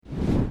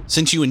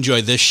Since you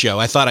enjoy this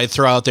show, I thought I'd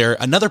throw out there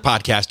another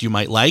podcast you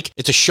might like.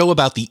 It's a show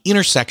about the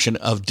intersection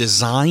of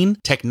design,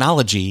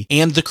 technology,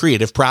 and the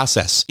creative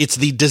process. It's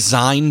the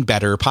Design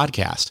Better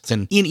podcast.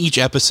 And in each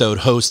episode,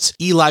 hosts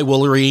Eli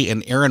Woolery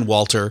and Aaron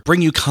Walter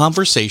bring you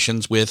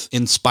conversations with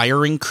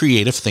inspiring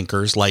creative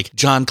thinkers like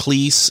John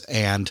Cleese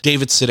and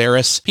David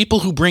Sedaris, people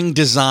who bring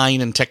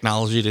design and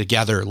technology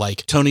together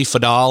like Tony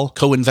Fadal,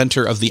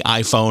 co-inventor of the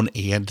iPhone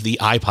and the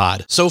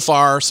iPod. So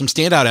far, some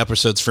standout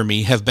episodes for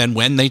me have been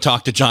when they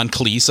talk to John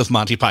Cleese of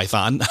Monty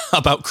Python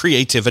about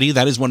creativity.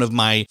 That is one of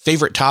my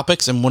favorite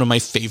topics and one of my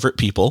favorite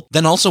people.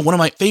 Then also one of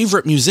my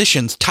favorite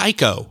musicians,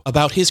 Tycho,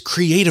 about his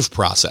creative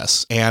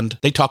process. And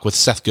they talk with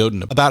Seth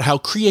Godin about how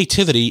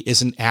creativity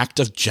is an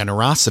act of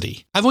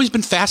generosity. I've always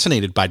been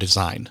fascinated by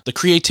design, the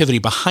creativity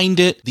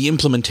behind it, the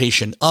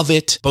implementation of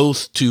it,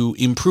 both to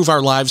improve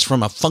our lives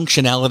from a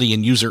functionality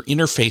and user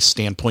interface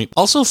standpoint,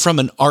 also from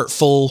an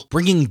artful,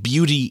 bringing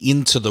beauty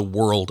into the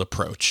world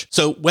approach.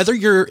 So whether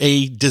you're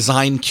a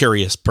design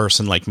curious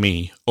person like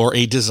me or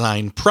a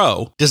design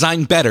pro,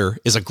 Design Better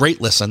is a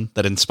great listen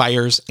that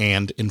inspires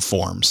and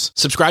informs.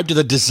 Subscribe to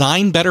the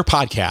Design Better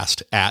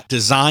podcast at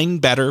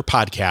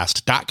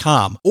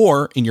designbetterpodcast.com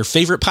or in your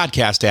favorite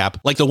podcast app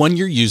like the one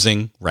you're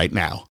using right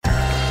now.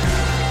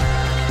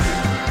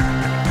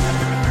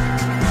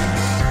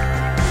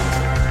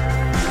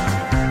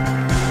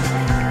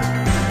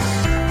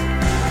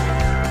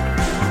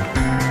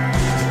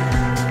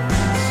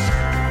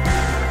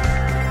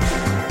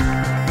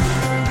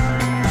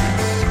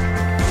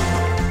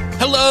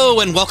 Hello,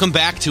 and welcome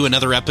back to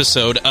another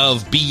episode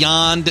of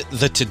Beyond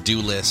the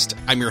To-Do List.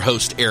 I'm your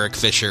host, Eric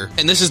Fisher,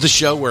 and this is the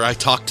show where I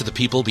talk to the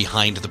people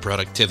behind the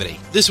productivity.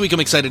 This week, I'm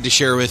excited to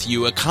share with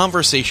you a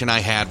conversation I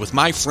had with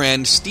my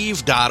friend,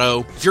 Steve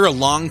Dotto. If you're a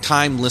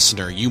longtime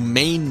listener, you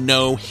may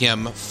know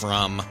him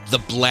from the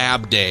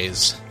Blab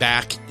days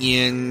back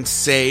in,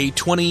 say,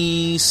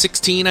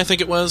 2016, I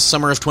think it was,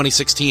 summer of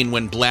 2016,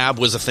 when Blab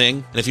was a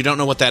thing. And if you don't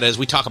know what that is,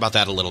 we talk about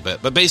that a little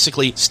bit. But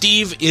basically,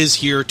 Steve is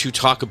here to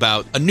talk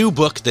about a new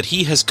book that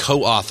he has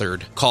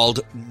co-authored called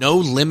No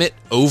Limit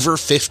Over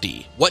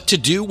 50. What to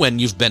do when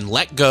you've been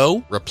let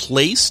go,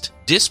 replaced,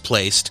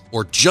 displaced,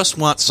 or just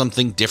want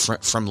something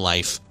different from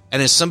life.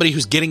 And as somebody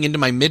who's getting into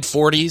my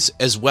mid-40s,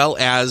 as well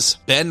as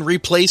been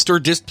replaced or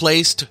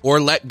displaced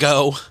or let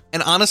go,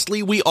 and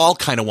honestly, we all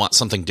kind of want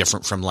something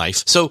different from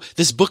life. So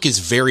this book is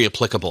very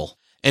applicable.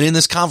 And in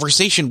this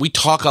conversation, we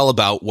talk all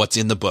about what's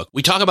in the book.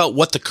 We talk about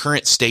what the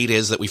current state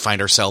is that we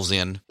find ourselves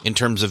in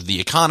terms of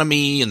the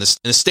economy and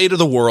the state of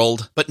the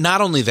world. But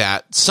not only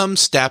that, some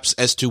steps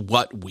as to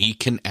what we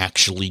can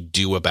actually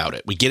do about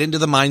it. We get into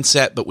the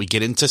mindset, but we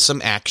get into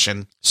some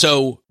action.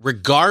 So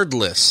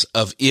regardless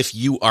of if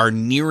you are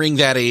nearing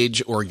that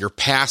age or you're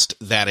past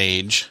that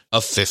age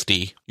of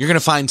 50, you're going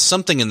to find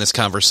something in this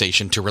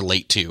conversation to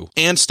relate to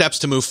and steps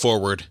to move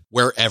forward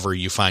wherever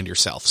you find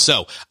yourself.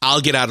 So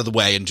I'll get out of the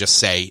way and just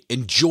say,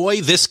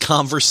 enjoy this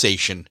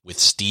conversation with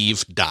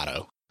Steve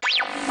Dotto.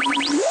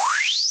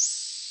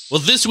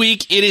 Well, this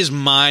week, it is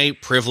my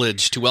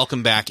privilege to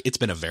welcome back, it's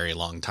been a very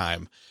long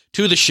time,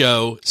 to the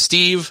show,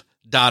 Steve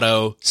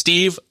Dotto.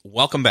 Steve,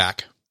 welcome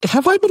back.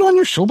 Have I been on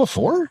your show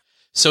before?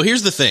 So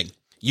here's the thing.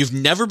 You've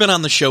never been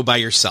on the show by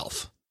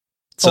yourself.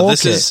 So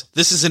this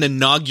is an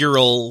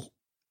inaugural,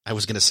 I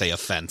was going to say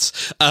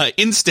offense,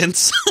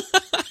 instance.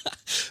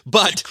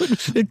 But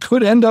it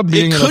could end up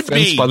being an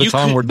offense by the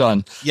time we're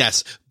done.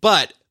 Yes.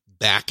 But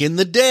back in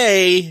the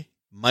day,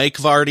 Mike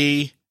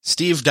Vardy,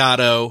 Steve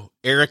Dotto,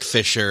 Eric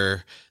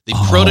Fisher, the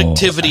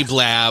productivity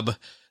blab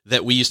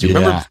that we used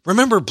to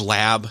remember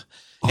Blab.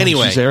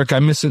 Anyway, geez, Eric, I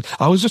miss it.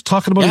 I was just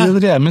talking about it the other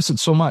day. I miss it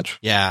so much.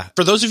 Yeah.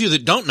 For those of you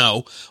that don't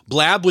know,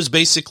 Blab was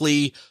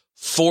basically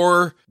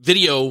 4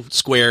 video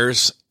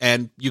squares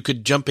and you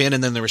could jump in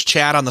and then there was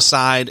chat on the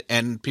side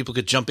and people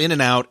could jump in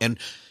and out. And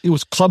it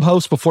was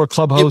Clubhouse before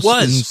Clubhouse. It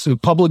was. And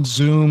public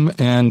Zoom,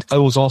 and it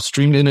was all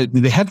streamed in it.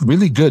 They had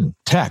really good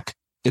tech.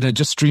 It had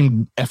just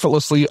streamed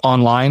effortlessly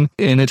online,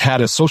 and it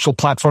had a social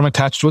platform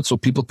attached to it so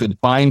people could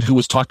find who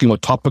was talking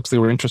about topics they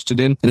were interested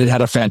in. And it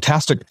had a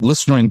fantastic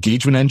listener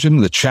engagement engine.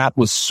 The chat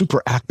was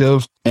super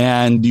active,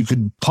 and you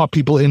could pop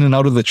people in and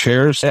out of the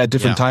chairs at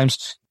different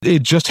times.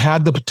 It just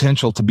had the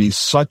potential to be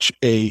such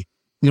a,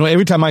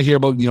 every time I hear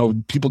about,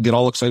 people get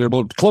all excited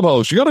about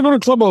Clubhouse, you got to go to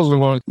Clubhouse. And I'm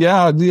going,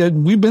 yeah,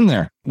 we've been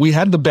there. We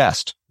had the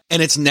best.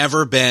 And it's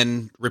never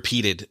been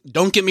repeated.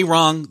 Don't get me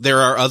wrong. There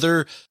are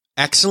other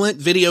excellent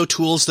video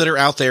tools that are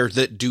out there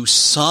that do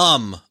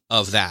some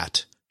of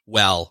that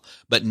well,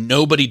 but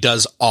nobody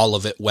does all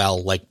of it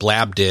well like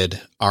Blab did.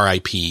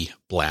 R.I.P.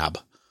 Blab.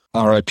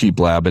 R.I.P.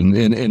 Blab.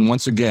 And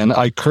once again,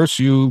 I curse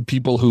you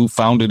people who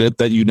founded it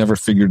that you never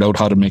figured out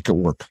how to make it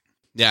work.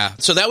 Yeah.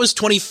 So that was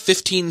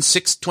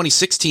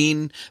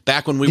 2016,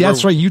 back when we were.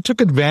 That's right. You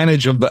took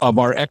advantage of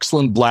our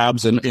excellent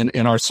blabs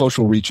in our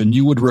social reach, and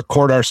you would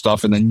record our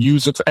stuff and then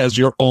use it as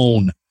your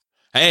own.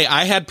 Hey,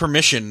 I had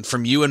permission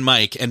from you and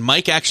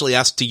Mike actually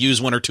asked to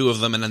use one or two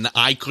of them, and then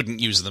I couldn't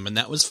use them, and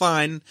that was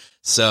fine.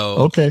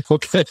 So Okay.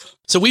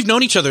 So we've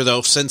known each other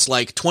though since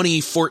like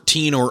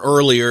 2014 or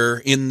earlier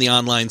in the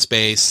online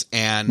space,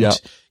 and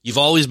you've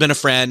always been a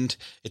friend.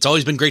 It's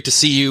always been great to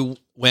see you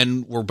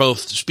when we're both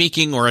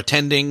speaking or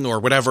attending or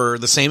whatever,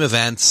 the same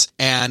events.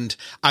 And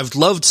I've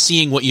loved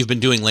seeing what you've been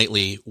doing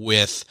lately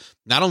with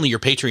not only your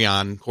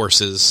Patreon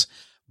courses,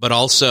 but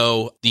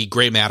also the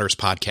Gray Matters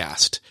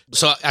podcast.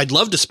 So I'd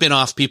love to spin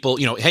off people,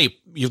 hey,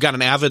 you've got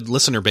an avid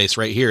listener base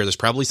right here. There's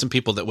probably some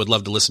people that would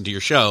love to listen to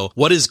your show.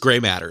 What is Gray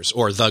Matters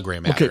or the Gray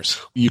Matters?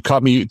 Okay. You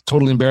caught me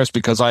totally embarrassed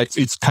because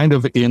it's kind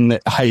of in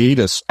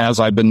hiatus as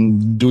I've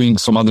been doing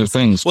some other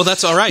things. Well,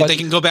 that's all right. They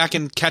can go back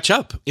and catch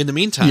up in the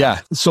meantime.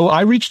 Yeah. So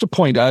I reached a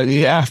point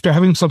after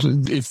having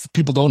something, if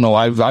people don't know,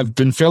 I've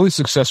been fairly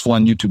successful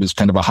on YouTube as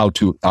kind of a how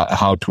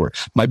tour.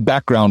 My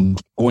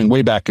background going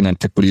way back in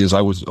antiquity is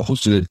I was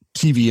hosted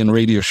TV and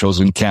radio shows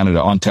in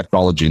Canada on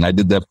technology. And I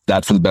did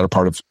that for the better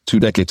part of 2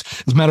 decades.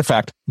 As a matter of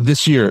fact,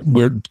 this year,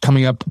 we're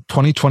coming up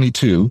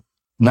 2022.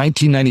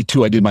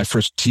 1992, I did my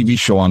first TV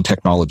show on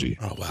technology,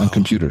 on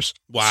computers.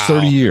 Wow.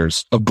 30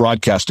 years of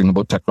broadcasting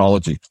about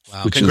technology.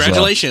 Wow.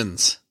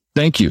 Congratulations.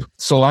 Thank you.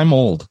 So I'm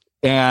old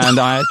and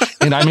I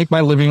make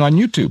my living on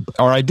YouTube,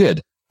 or I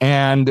did.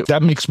 And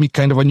that makes me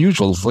kind of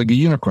unusual. It's like a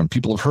unicorn.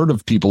 People have heard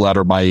of people that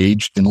are my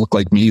age and look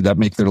like me that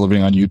make their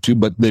living on YouTube,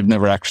 but they've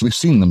never actually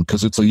seen them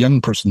because it's a young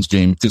person's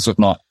game, is it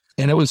not?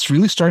 And it was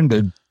really starting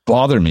to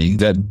bother me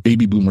that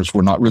baby boomers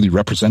were not really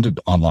represented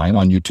online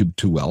on YouTube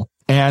too well.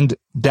 And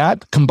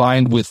that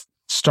combined with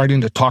starting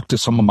to talk to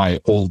some of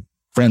my old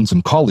friends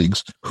and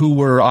colleagues who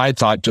were, I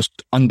thought,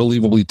 just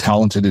unbelievably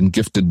talented and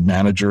gifted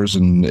managers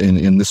and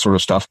in this sort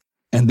of stuff.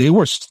 And they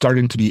were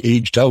starting to be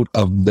aged out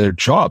of their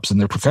jobs and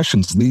their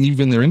professions,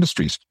 even their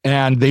industries.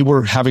 And they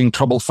were having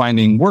trouble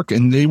finding work.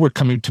 And they were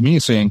coming to me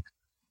saying,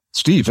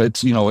 Steve,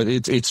 it's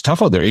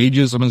tough out there.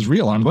 Ageism is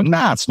real. I'm going,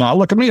 nah, it's not.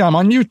 Look at me. I'm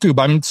on YouTube.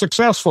 I'm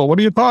successful. What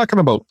are you talking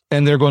about?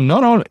 And they're going,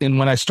 no. And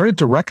when I started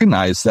to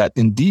recognize that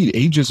indeed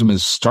ageism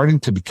is starting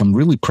to become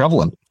really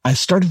prevalent, I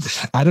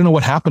don't know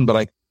what happened, but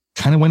I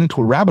kind of went into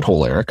a rabbit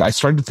hole, Eric. I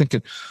started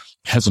thinking,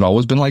 has it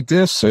always been like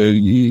this?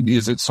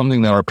 Is it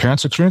something that our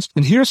parents experienced?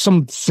 And here's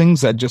some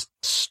things that just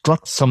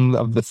struck some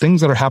of the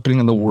things that are happening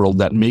in the world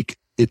that make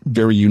it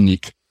very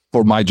unique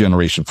for my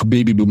generation, for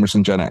baby boomers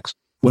and Gen X.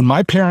 When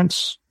my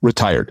parents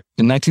retired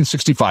in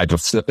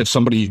 1965, if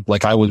somebody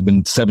like I would have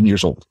been 8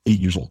 years old,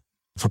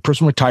 if a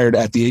person retired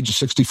at the age of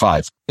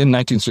 65 in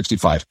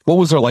 1965, what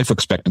was their life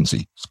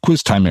expectancy? It's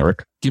quiz time,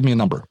 Eric. Give me a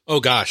number.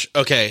 Oh gosh.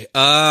 Okay.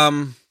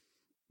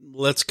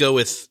 Let's go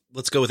with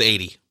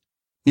 80.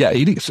 Yeah,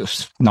 80,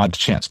 not a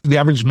chance. The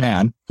average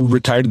man who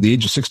retired at the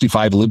age of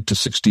 65 lived to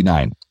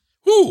 69.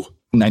 Woo!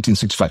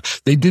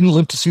 1965. They didn't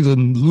live to see the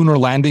lunar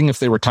landing if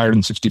they retired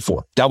in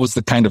 64. That was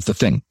the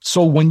thing.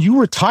 So when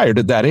you retired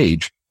at that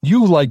age,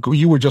 you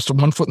were just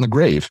 1 foot in the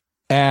grave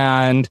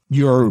and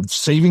your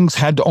savings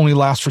had to only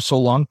last for so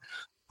long.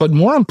 But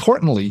more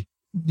importantly,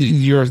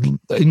 your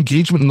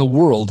engagement in the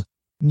world,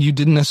 you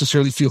didn't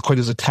necessarily feel quite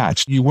as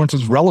attached. You weren't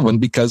as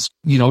relevant because,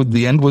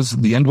 the end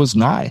was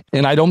nigh.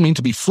 And I don't mean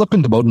to be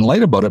flippant about and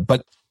light about it,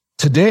 but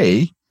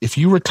today, if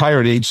you retire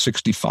at age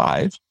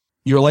 65,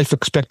 your life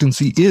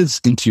expectancy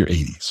is into your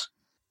 80s,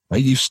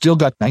 right? You've still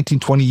got 19,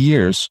 20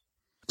 years.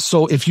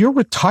 So if you're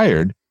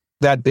retired,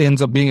 that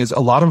ends up being is a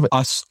lot of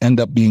us end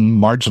up being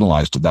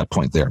marginalized at that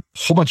point there. A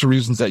whole bunch of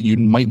reasons that you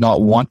might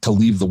not want to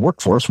leave the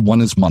workforce.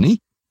 One is money.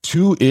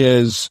 Two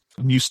is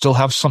you still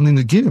have something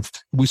to give.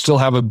 We still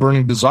have a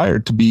burning desire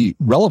to be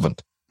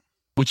relevant,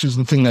 which is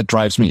the thing that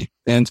drives me.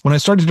 And when I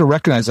started to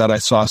recognize that, I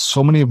saw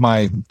so many of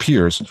my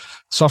peers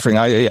suffering.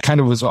 I kind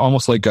of was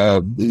almost like,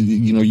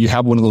 you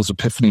have one of those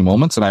epiphany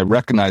moments. And I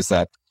recognized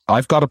that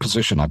I've got a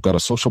position. I've got a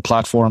social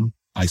platform.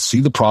 I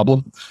see the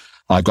problem.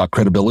 I've got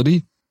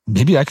credibility.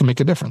 Maybe I can make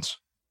a difference.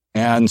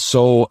 And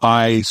so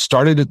I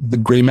started the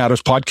Gray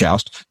Matters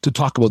podcast to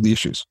talk about the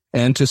issues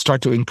and to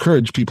start to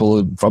encourage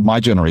people from my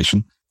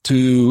generation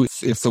to,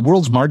 if the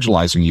world's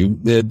marginalizing you,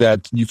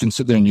 that you can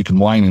sit there and you can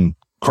whine and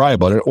cry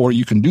about it, or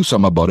you can do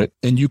something about it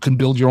and you can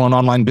build your own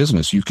online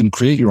business. You can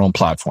create your own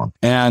platform.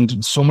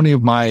 And so many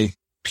of my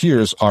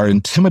peers are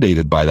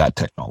intimidated by that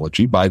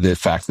technology, by the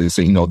fact that they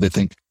say, they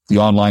think the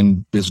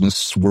online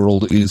business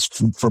world is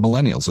for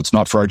millennials. It's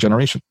not for our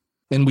generation.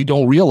 And we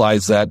don't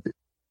realize that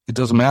it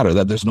doesn't matter,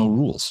 that there's no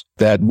rules,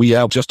 that we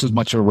have just as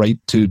much a right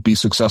to be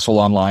successful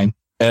online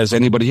as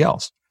anybody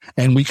else.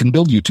 And we can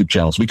build YouTube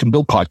channels. We can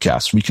build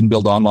podcasts. We can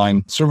build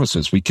online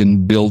services. We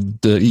can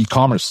build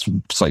e-commerce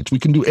sites. We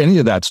can do any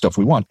of that stuff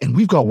we want. And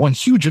we've got one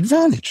huge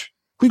advantage.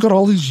 We've got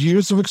all these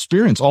years of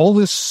experience, all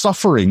this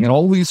suffering and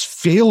all these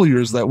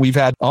failures that we've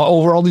had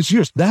over all these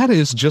years. That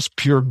is just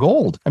pure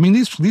gold. I mean,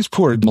 these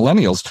poor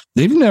millennials,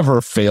 they've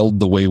never failed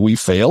the way we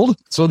failed.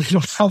 So they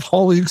don't have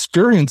all the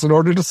experience in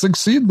order to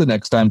succeed the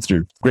next time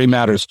through. Gray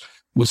Matters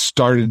was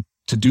started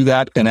to do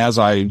that. And as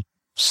I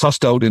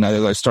sussed out and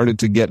I started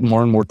to get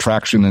more and more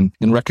traction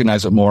and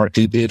recognize it more,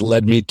 it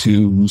led me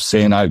to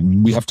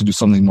saying we have to do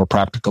something more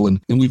practical.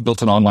 And we've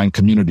built an online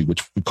community,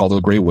 which we call the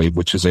Gray Wave,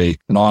 which is an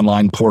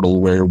online portal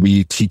where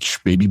we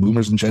teach baby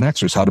boomers and Gen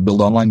Xers how to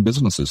build online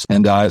businesses.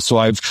 And so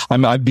I've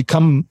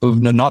become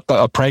not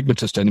a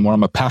pragmatist anymore.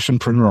 I'm a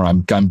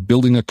passionpreneur. I'm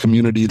building a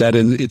community that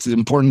it's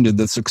important to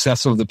the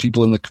success of the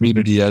people in the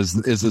community as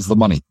the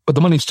money. But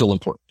the money's still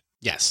important.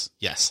 Yes.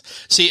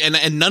 See,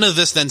 and none of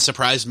this then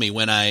surprised me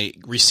when I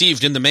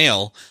received in the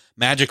mail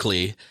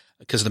magically,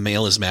 because the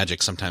mail is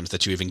magic sometimes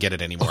that you even get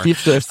it anymore.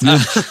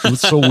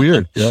 It's so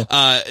weird.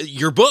 Yeah.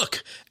 Your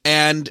book.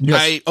 And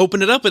yes. I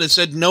opened it up and it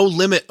said, no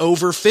limit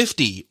over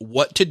 50,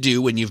 what to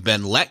do when you've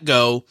been let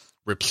go,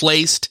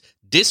 replaced,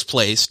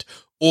 displaced,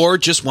 or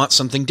just want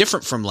something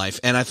different from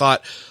life. And I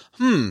thought,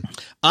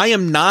 I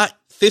am not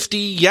 50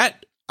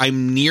 yet.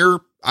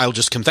 I'll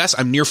just confess,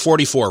 I'm near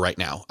 44 right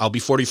now. I'll be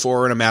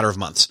 44 in a matter of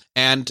months.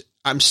 And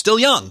I'm still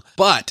young,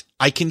 but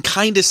I can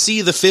kind of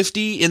see the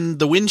 50 in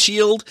the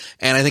windshield.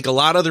 And I think a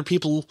lot of other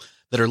people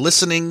that are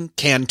listening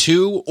can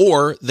too,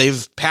 or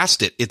they've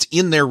passed it. It's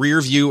in their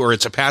rear view, or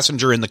it's a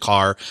passenger in the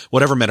car,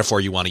 whatever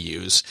metaphor you want to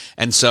use.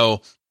 And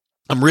so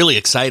I'm really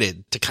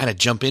excited to kind of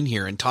jump in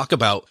here and talk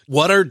about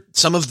what are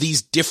some of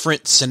these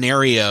different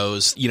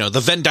scenarios,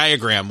 the Venn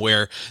diagram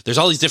where there's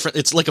all these different,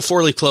 it's like a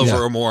 4-leaf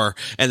clover or more.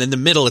 And in the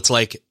middle, it's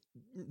like,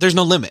 there's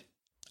no limit.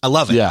 I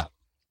love it. Yeah.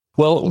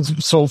 Well,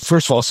 so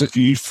first of all, so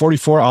you're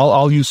 44.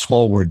 I'll use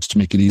small words to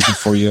make it easy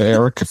for you,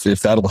 Eric,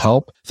 if that'll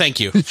help. Thank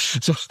you.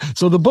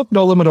 So the book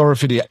No Limit Over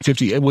 50,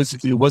 it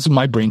wasn't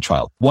my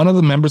brainchild. One of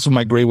the members of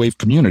my Gray Wave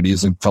community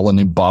is a fellow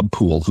named Bob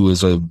Poole, who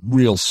is a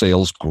real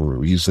sales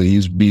guru.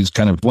 He's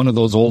kind of one of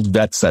those old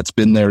vets that's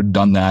been there,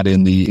 done that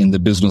in the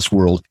business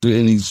world,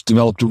 and he's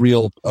developed a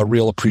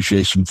real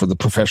appreciation for the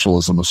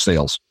professionalism of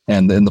sales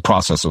and in the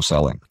process of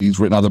selling. He's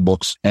written other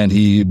books, and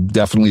he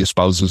definitely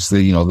espouses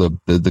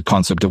the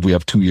concept of we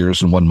have 2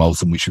 ears and one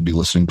mouth, and we should be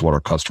listening to what our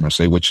customers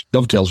say, which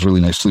dovetails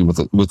really nicely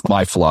with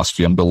my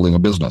philosophy on building a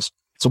business.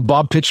 So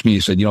Bob pitched me, he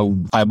said,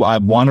 I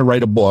want to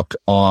write a book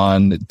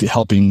on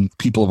helping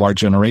people of our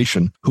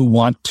generation who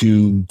want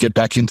to get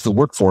back into the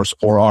workforce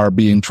or are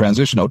being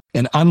transitioned out.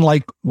 And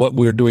unlike what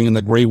we're doing in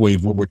the Gray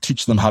Wave, where we're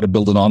teaching them how to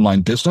build an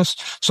online business,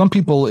 some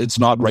people, it's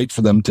not right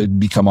for them to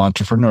become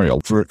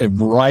entrepreneurial. For a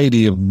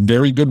variety of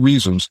very good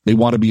reasons, they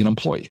want to be an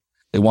employee.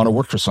 They want to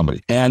work for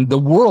somebody. And the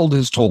world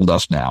has told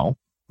us now,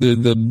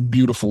 the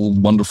beautiful,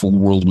 wonderful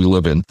world we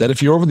live in, that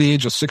if you're over the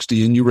age of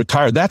 60 and you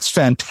retire, that's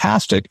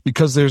fantastic,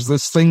 because there's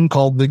this thing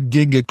called the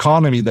gig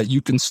economy that you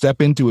can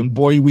step into, and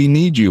boy, we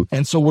need you.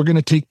 And so we're going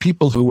to take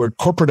people who were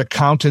corporate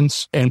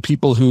accountants and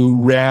people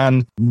who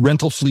ran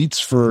rental fleets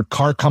for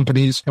car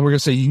companies, and we're going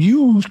to say,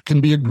 you can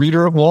be a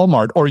greeter at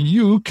Walmart, or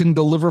you can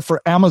deliver for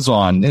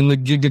Amazon in the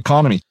gig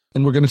economy.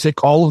 And we're going to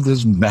take all of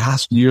this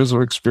vast years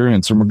of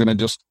experience and we're going to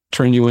just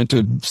turn you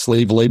into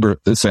slave labor,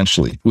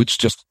 essentially, which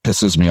just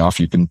pisses me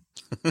off.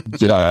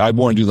 I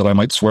warned you that I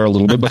might swear a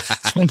little bit, but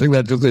it's one thing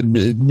that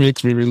it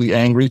makes me really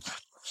angry.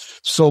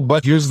 So,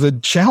 but here's the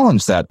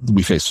challenge that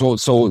we face.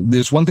 So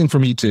there's one thing for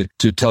me to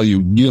tell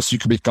you, yes, you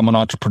can become an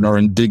entrepreneur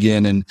and dig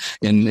in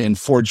and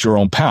forge your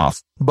own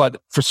path.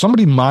 But for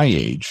somebody my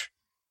age,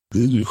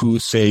 who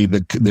say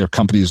that their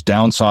company is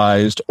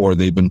downsized or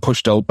they've been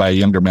pushed out by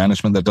younger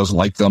management that doesn't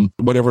like them,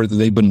 whatever,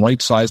 they've been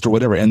right-sized or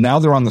whatever, and now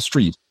they're on the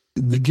street.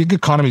 The gig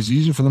economy is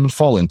easy for them to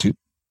fall into,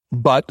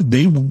 but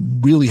they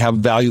really have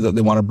value that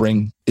they want to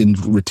bring and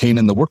retain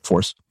in the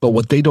workforce. But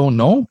what they don't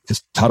know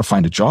is how to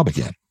find a job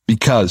again,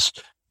 because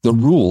the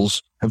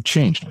rules have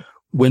changed.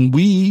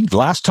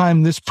 Last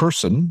time this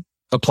person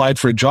applied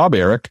for a job,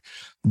 Eric,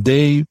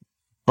 they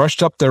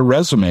brushed up their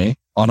resume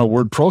on a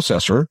word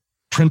processor,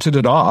 printed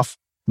it off,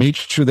 made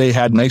sure they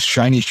had nice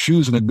shiny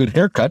shoes and a good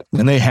haircut,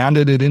 and they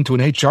handed it into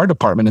an HR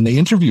department and they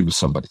interviewed with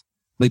somebody.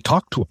 They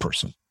talked to a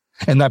person,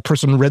 and that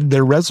person read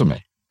their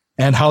resume,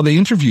 and how they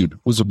interviewed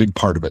was a big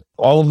part of it.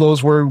 All of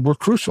those were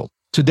crucial.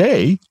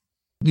 Today,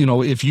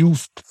 if you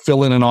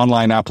fill in an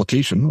online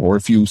application or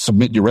if you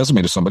submit your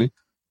resume to somebody,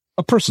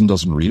 a person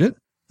doesn't read it.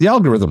 The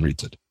algorithm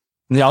reads it.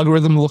 And the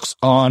algorithm looks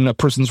on a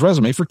person's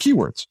resume for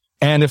keywords.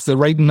 And if the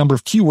right number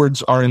of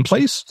keywords are in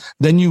place,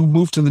 then you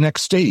move to the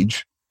next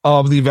stage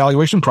of the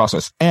evaluation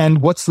process.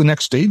 And what's the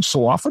next stage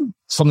so often?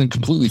 Something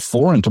completely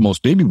foreign to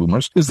most baby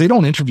boomers is they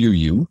don't interview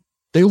you.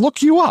 They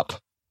look you up.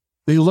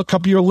 They look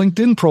up your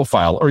LinkedIn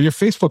profile or your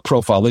Facebook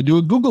profile. They do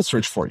a Google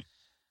search for you.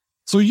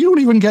 So you don't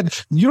even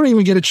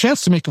get a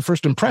chance to make a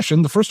first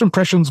impression. The first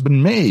impression's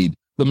been made.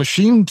 The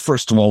machine,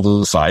 first of all,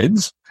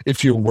 decides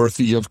if you're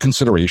worthy of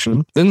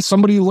consideration. Then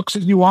somebody looks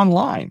at you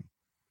online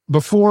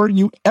before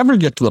you ever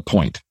get to the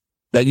point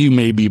that you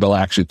may be able to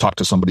actually talk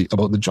to somebody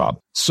about the job.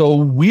 So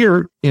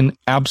we're in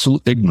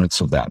absolute ignorance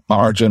of that,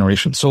 our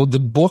generation. So the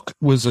book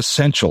was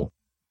essential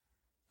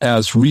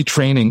as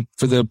retraining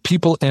for the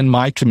people in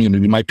my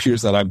community, my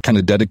peers that I'm kind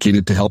of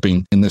dedicated to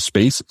helping in this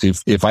space.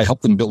 If I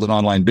help them build an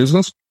online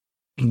business,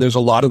 there's a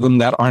lot of them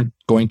that aren't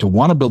going to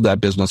want to build that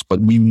business, but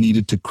we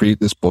needed to create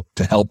this book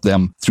to help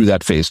them through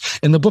that phase.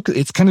 And the book,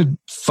 it's kind of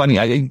funny.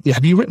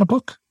 Have you written a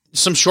book?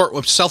 some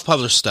short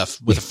self-published stuff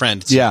with a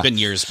friend. It's been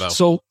years ago.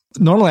 So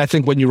normally I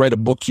think when you write a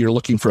book, you're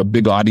looking for a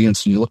big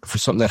audience and you're looking for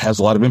something that has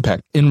a lot of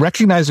impact. In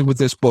recognizing with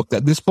this book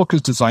that this book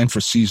is designed for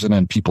seasoned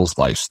and people's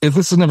lives. If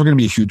this is never going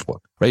to be a huge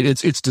book, right?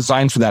 It's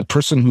designed for that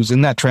person who's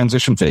in that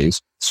transition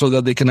phase so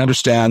that they can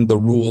understand the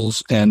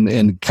rules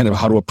and kind of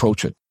how to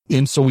approach it.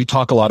 And so we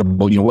talk a lot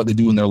about, what they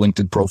do in their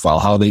LinkedIn profile,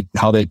 how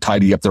they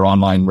tidy up their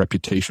online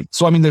reputation.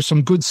 So, I mean, there's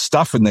some good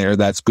stuff in there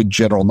that's good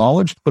general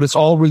knowledge, but it's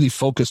all really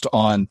focused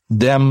on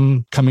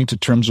them coming to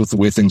terms with the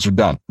way things are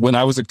done. When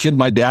I was a kid,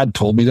 my dad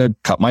told me to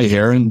cut my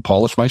hair and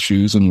polish my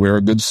shoes and wear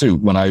a good suit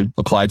when I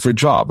applied for a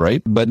job,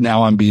 right? But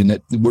now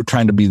we're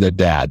trying to be the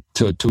dad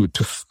to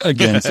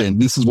again, saying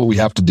this is what we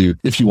have to do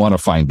if you want to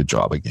find a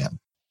job again.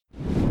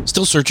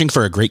 Still searching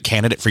for a great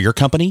candidate for your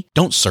company?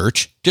 Don't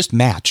search, just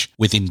match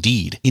with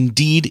Indeed.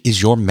 Indeed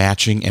is your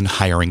matching and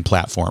hiring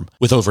platform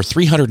with over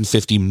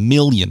 350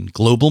 million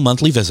global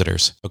monthly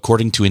visitors,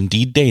 according to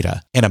Indeed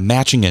data, and a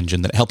matching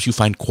engine that helps you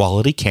find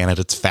quality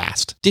candidates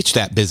fast. Ditch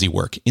that busy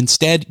work.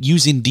 Instead,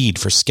 use Indeed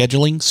for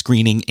scheduling,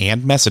 screening,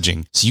 and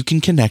messaging so you can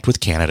connect with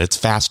candidates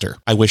faster.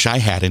 I wish I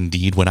had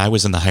Indeed when I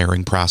was in the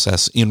hiring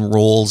process in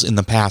roles in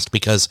the past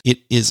because it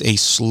is a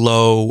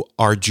slow,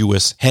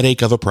 arduous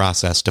headache of a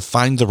process to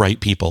find the right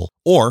people,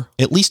 or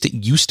at least it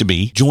used to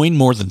be. Join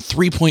more than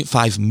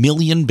 3.5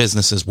 million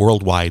businesses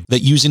worldwide that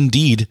use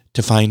Indeed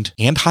to find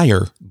and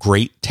hire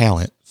great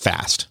talent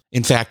fast.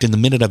 In fact, in the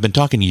minute I've been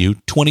talking to you,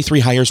 23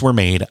 hires were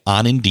made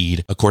on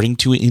Indeed, according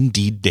to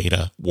Indeed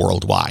data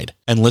worldwide.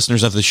 And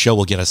listeners of the show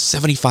will get a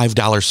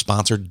 $75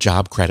 sponsored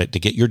job credit to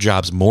get your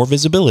jobs more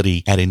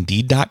visibility at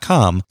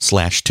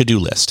Indeed.com/to-do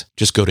list.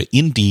 Just go to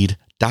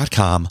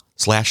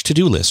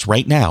Indeed.com/to-do list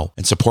right now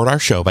and support our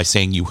show by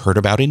saying you heard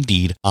about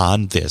Indeed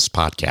on this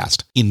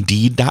podcast.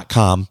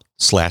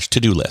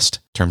 Indeed.com/to-do list.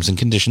 Terms and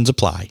conditions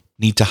apply.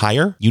 Need to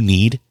hire? You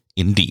need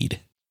Indeed.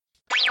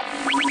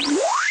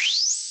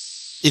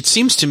 It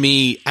seems to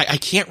me, I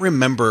can't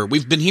remember.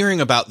 We've been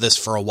hearing about this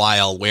for a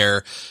while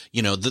where,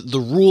 the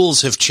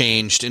rules have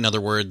changed. In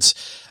other words,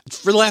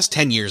 for the last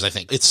 10 years, I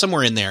think it's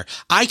somewhere in there.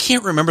 I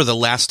can't remember the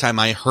last time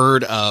I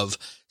heard of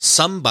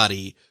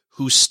somebody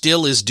who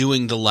still is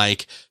doing the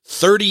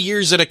 30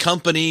 years at a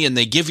company and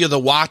they give you the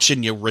watch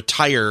and you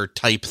retire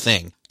type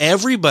thing.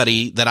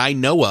 Everybody that I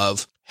know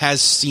of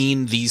has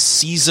seen these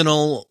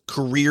seasonal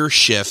career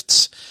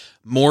shifts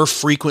more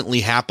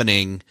frequently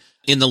happening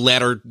in the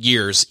latter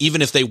years,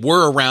 even if they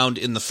were around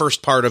in the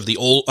first part of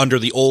under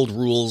the old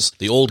rules,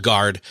 the old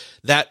guard,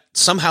 that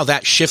somehow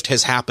that shift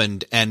has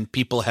happened and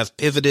people have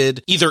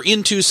pivoted either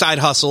into side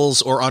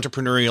hustles or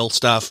entrepreneurial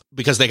stuff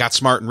because they got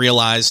smart and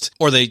realized,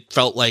 or they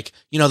felt like,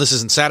 this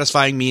isn't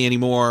satisfying me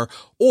anymore,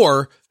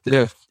 or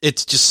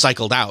it's just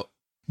cycled out.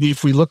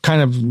 If we look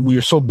we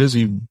were so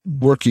busy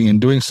working and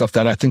doing stuff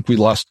that I think we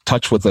lost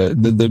touch with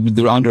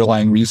the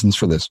underlying reasons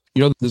for this.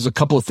 There's a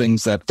couple of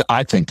things that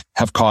I think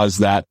have caused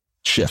that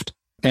shift.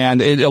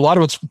 And a lot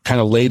of it's kind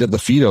of laid at the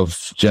feet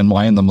of Gen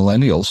Y and the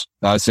millennials,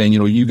 saying,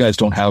 you guys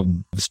don't have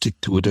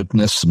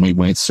stick-to-itiveness, we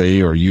might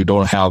say, or you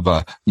don't have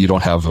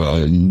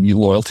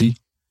loyalty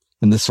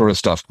and this sort of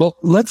stuff. Well,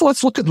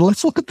 let's look at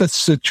the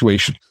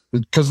situation,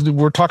 because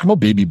we're talking about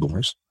baby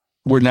boomers.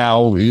 We're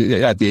now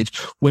at the age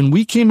when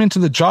we came into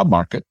the job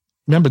market.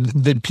 Remember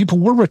that people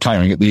were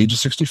retiring at the age of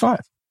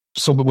 65.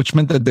 So, which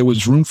meant that there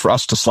was room for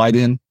us to slide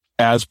in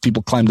as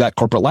people climbed that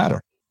corporate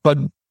ladder, but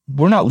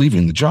we're not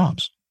leaving the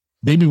jobs.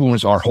 Baby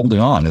boomers are holding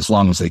on as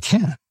long as they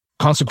can.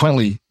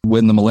 Consequently,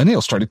 when the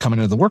millennials started coming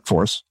into the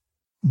workforce,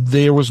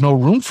 there was no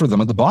room for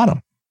them at the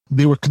bottom.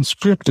 They were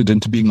conscripted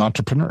into being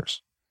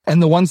entrepreneurs.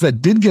 And the ones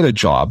that did get a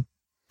job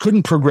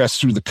couldn't progress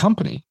through the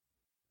company.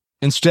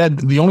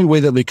 Instead, the only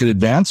way that they could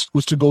advance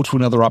was to go to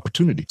another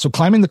opportunity. So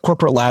climbing the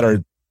corporate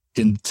ladder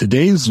in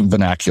today's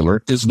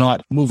vernacular is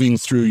not moving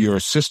through your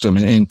system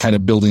and kind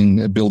of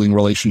building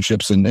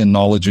relationships and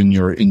knowledge in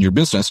your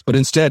business, but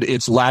instead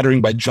it's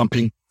laddering by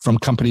jumping from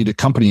company to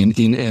company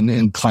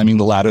and climbing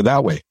the ladder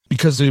that way,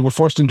 because they were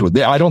forced into it.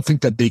 I don't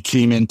think that they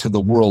came into the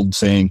world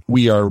saying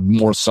we are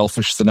more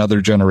selfish than other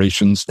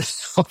generations.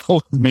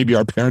 Although maybe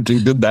our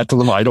parenting did that to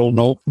them. I don't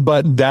know,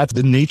 but that's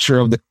the nature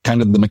of the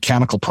kind of the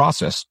mechanical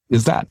process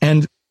is that.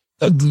 And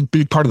a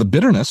big part of the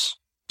bitterness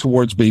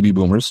towards baby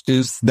boomers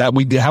is that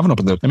we haven't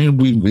opened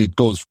it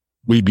goes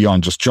way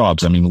beyond just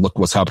jobs. Look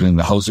what's happening in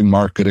the housing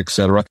market, et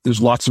cetera.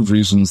 There's lots of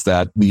reasons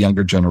that the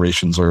younger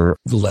generations are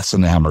less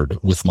enamored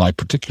with my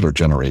particular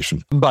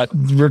generation. But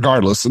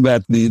regardless,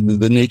 that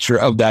the nature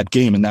of that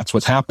game, and that's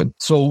what's happened.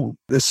 So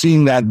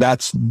seeing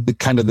that's the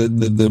kind of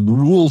the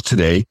rule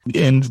today,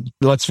 and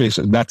let's face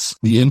it, that's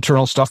the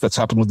internal stuff that's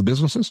happened with the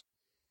businesses.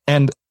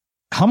 And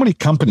how many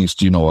companies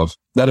do you know of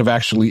that have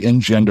actually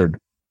engendered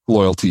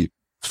loyalty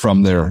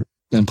from their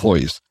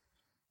employees?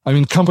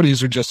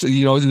 Companies are just,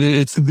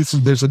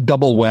 there's a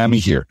double whammy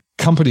here.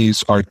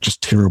 Companies are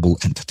just terrible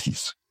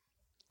entities.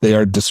 They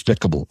are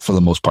despicable for the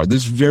most part.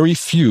 There's very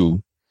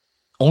few,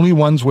 only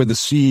ones where the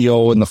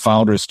CEO and the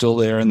founder is still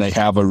there and they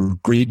have a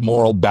great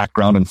moral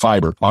background and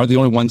fiber are the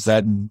only ones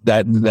that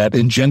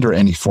engender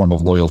any form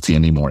of loyalty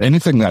anymore.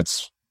 Anything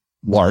that's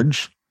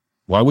large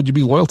Why would you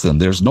be loyal to them?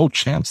 There's no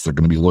chance they're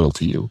going to be loyal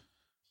to you.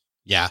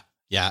 Yeah.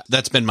 Yeah.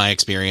 That's been my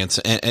experience,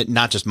 and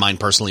not just mine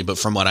personally, but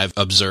from what I've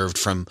observed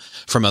from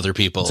other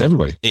people. It's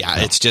everybody.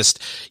 Yeah. It's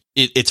just,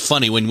 it's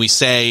funny when we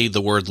say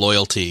the word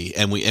loyalty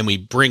and we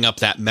bring up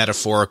that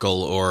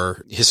metaphorical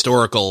or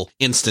historical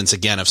instance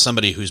again of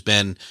somebody who's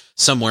been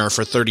somewhere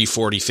for 30,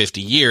 40,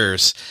 50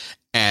 years,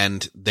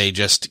 and they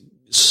just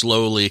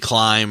slowly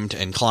climbed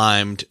and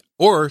climbed,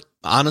 or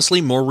honestly,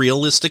 more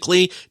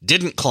realistically,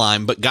 didn't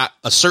climb, but got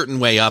a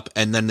certain way up,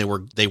 and then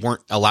they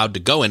weren't allowed to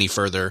go any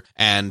further,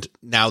 and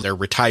now they're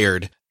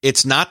retired.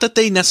 It's not that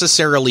they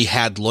necessarily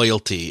had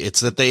loyalty.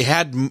 It's that they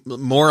had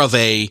more of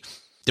a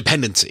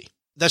dependency.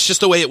 That's just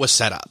the way it was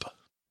set up.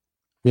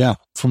 Yeah.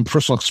 From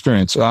personal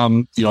experience,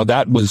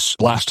 that was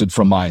blasted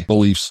from my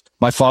beliefs.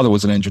 My father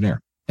was an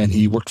engineer, and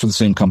he worked for the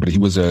same company. He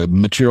was a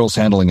materials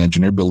handling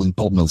engineer building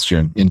pulp mills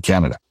here in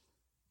Canada.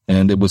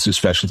 And it was his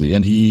specialty.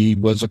 And he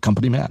was a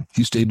company man.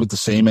 He stayed with the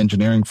same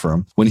engineering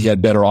firm when he had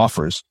better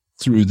offers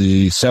through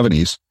the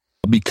 70s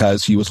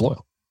because he was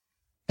loyal.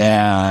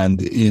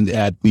 And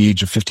at the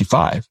age of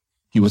 55,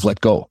 he was let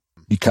go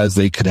because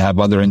they could have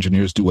other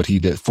engineers do what he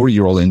did.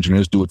 40-year-old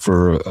engineers do it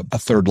for a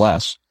third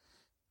less.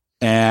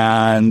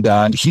 And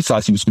he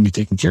thought he was going to be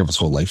taken care of his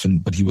whole life,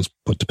 but he was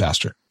put to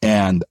pasture.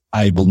 And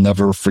I will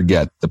never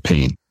forget the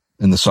pain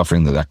and the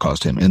suffering that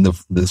caused him, and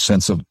the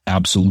sense of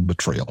absolute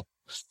betrayal.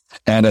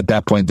 And at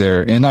that point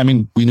there, and I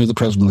mean, we knew the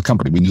president of the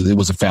company. We knew it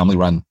was a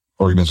family-run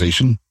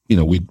organization.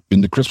 We'd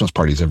been to Christmas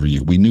parties every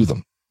year. We knew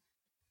them.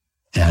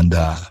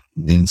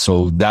 And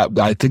so that,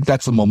 I think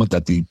that's the moment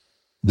that the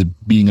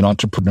being an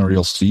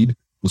entrepreneurial seed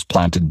was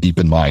planted deep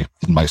in my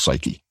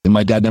psyche. And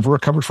my dad never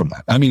recovered from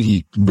that. I mean,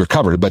 he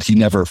recovered, but he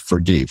never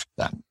forgave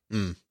that.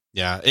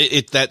 Yeah.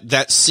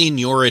 That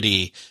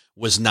seniority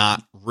was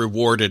not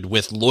rewarded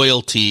with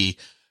loyalty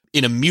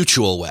in a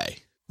mutual way.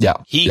 Yeah.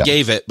 He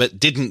gave it, but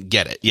didn't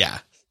get it. Yeah.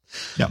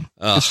 Yeah.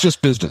 It's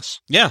just business.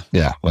 Yeah.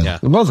 Yeah. Well,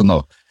 it wasn't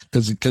though,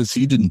 because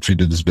he didn't treat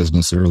it as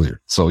business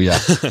earlier. So yeah,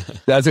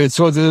 that's it.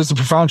 So there's a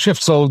profound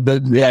shift. So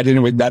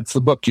anyway, that's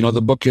the book.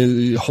 The book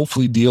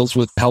hopefully deals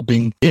with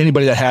helping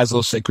anybody that has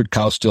those sacred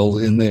cows still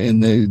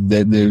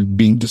they're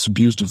being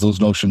disabused of those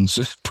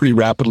notions pretty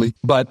rapidly.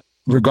 But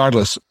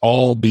regardless,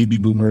 all baby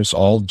boomers,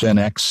 all Gen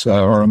X,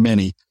 or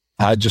many,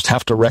 just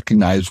have to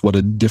recognize what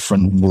a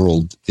different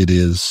world it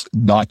is.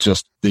 Not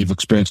just they've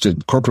experienced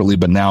it corporately,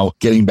 but now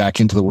getting back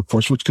into the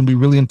workforce, which can be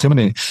really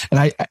intimidating.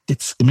 And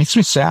it makes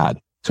me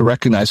sad to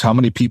recognize how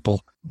many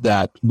people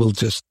that will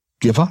just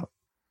give up.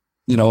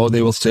 They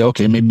will say,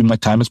 okay, maybe my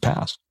time has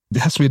passed. It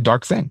has to be a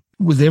dark thing.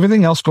 With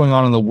everything else going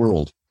on in the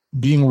world,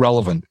 being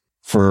relevant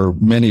for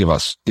many of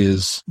us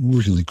is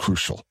really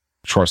crucial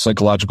to our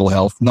psychological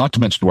health, not to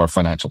mention to our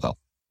financial health.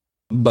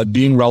 But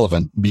being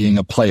relevant, being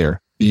a player,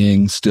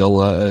 being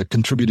still a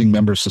contributing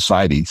member of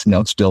society,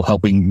 still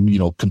helping,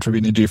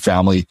 contributing to your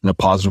family in a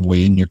positive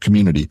way in your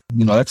community.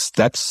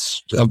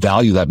 That's a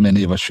value that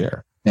many of us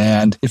share.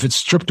 And if it's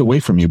stripped away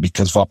from you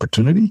because of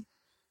opportunity,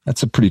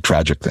 that's a pretty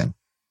tragic thing.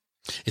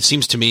 It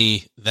seems to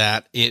me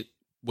that it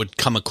would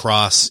come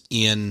across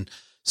in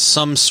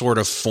some sort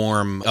of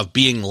form of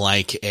being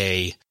like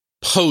a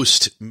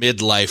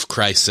post-midlife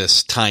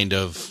crisis kind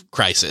of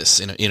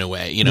crisis in a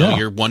way.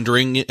 You're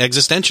wondering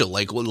existential,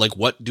 like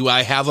what do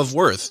I have of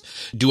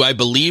worth? Do I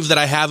believe that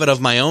I have it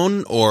of my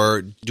own,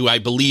 or do I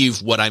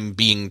believe what I'm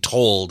being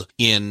told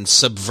in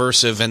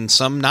subversive and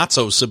some not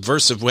so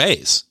subversive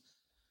ways?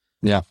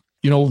 Yeah.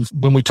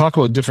 When we talk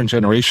about different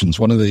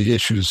generations, one of the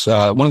issues,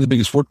 one of the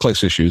biggest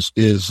workplace issues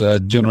is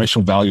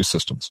generational value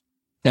systems.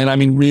 And I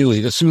mean,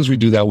 really, as soon as we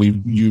do that,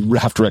 you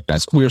have to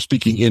recognize we are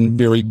speaking in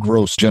very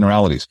gross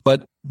generalities.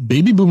 But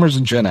baby boomers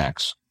and Gen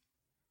X,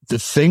 the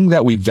thing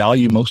that we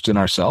value most in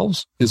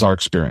ourselves is our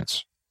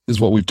experience, is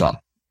what we've done.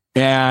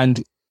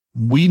 And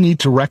we need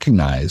to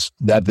recognize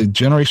that the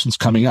generations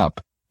coming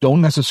up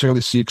don't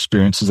necessarily see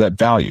experience as that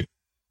value,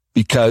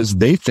 because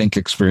they think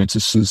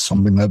experiences is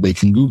something that they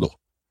can Google.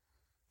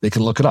 They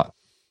can look it up.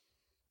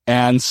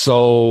 And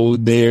so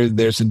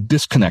there's a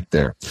disconnect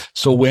there.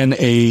 So when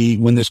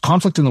there's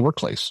conflict in the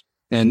workplace,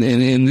 and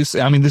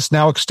this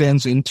now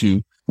extends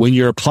into when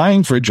you're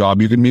applying for a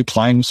job, you're going to be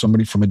applying to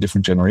somebody from a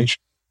different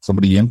generation,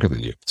 somebody younger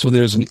than you. So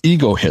there's an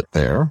ego hit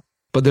there,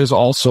 but there's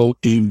also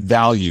a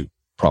value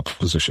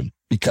proposition.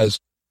 Because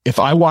if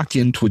I walk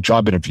into a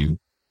job interview,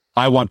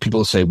 I want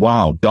people to say,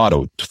 wow,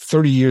 Dotto,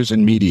 30 years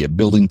in media,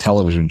 building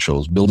television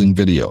shows, building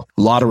video,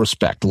 a lot of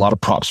respect, a lot of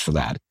props for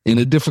that in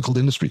a difficult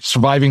industry,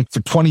 surviving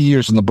for 20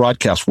 years in the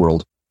broadcast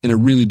world in a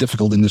really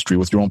difficult industry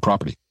with your own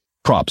property.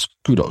 Props,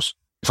 kudos.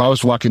 If I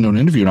was walking into an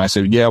interview and I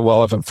said, yeah,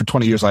 well, for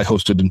 20 years I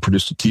hosted and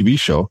produced a TV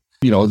show,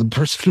 the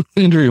person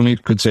interviewing me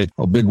could say,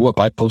 oh, big whoop,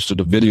 I posted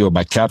a video of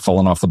my cat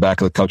falling off the back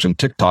of the couch on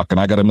TikTok and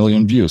I got 1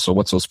 million views. So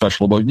what's so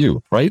special about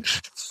you? Right?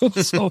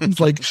 So it's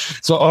like,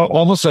 so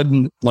all of a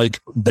sudden, like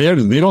they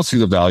don't see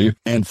the value.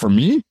 And for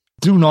me,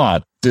 do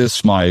not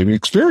diss my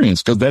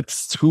experience, because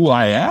that's who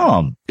I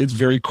am. It's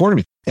very core to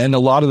me. And a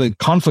lot of the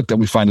conflict that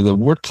we find in the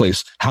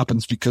workplace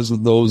happens because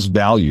of those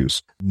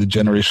values, the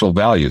generational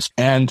values.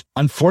 And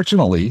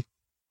unfortunately,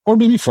 or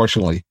maybe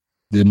fortunately,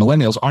 The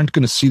millennials aren't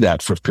going to see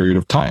that for a period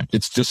of time.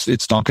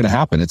 It's not going to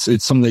happen. It's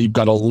something that you've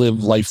got to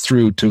live life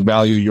through to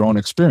value your own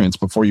experience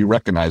before you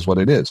recognize what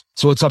it is.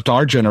 So it's up to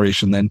our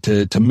generation then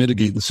to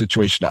mitigate the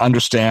situation, to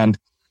understand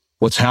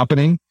what's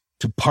happening,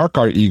 to park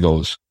our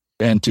egos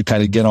and to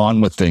kind of get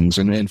on with things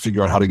and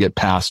figure out how to get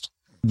past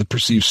the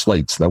perceived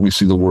slates that we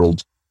see the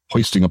world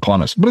hoisting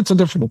upon us. But it's a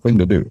difficult thing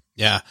to do.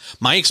 Yeah.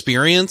 My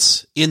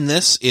experience in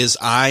this is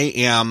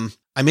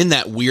I'm in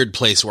that weird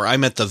place where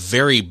I'm at the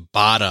very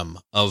bottom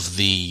of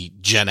the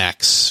Gen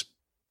X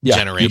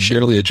generation.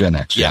 You're barely a Gen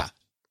X. Yeah.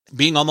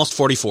 Being almost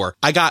 44,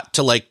 I got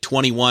to like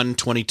 21,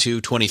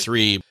 22,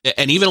 23,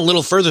 and even a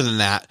little further than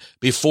that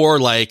before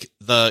like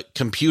the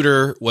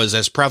computer was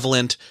as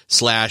prevalent /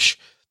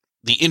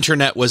 the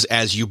internet was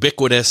as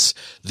ubiquitous,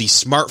 the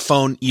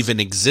smartphone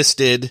even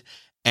existed,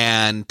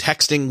 and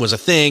texting was a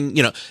thing,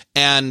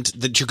 and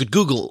that you could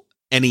Google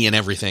any and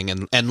everything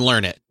and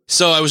learn it.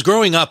 So I was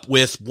growing up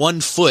with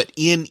one foot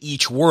in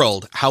each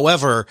world.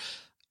 However,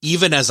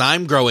 even as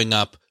I'm growing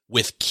up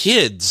with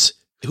kids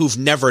who've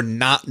never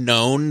not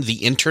known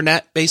the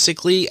internet,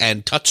 basically,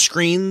 and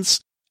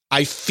touchscreens,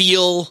 I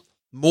feel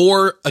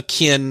more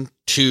akin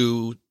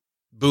to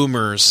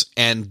boomers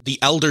and the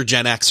elder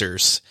Gen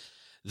Xers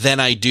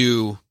than I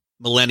do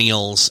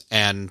millennials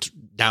and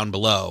down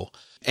below.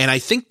 And I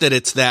think that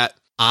it's that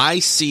I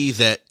see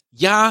that,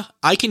 yeah,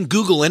 I can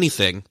Google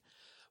anything,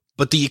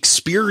 but the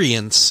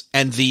experience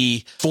and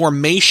the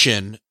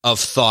formation of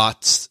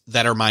thoughts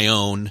that are my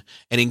own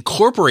and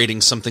incorporating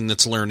something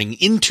that's learning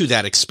into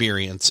that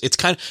experience, it's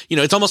kind of,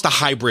 it's almost a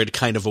hybrid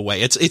kind of a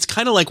way. It's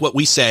kind of like what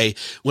we say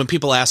when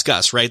people ask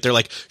us, right? They're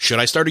like, should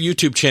I start a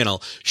YouTube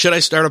channel? Should I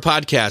start a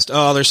podcast?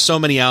 Oh, there's so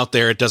many out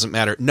there. It doesn't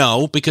matter.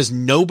 No, because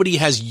nobody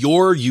has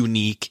your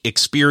unique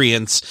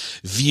experience,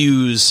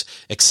 views,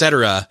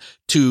 etc.,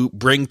 to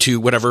bring to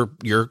whatever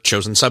your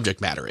chosen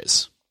subject matter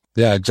is.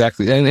 Yeah,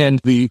 exactly. And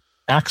the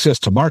access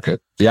to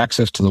market, the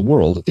access to the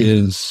world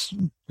is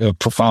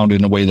profound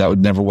in a way that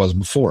never was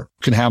before.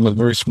 You can have a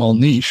very small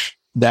niche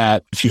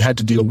that if you had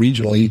to deal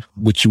regionally,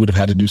 which you would have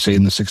had to do, say,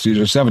 in the 60s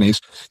or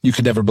 70s, you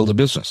could never build a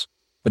business.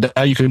 But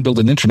now you can build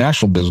an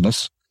international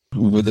business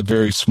with a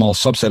very small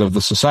subset of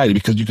the society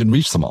because you can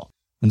reach them all.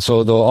 And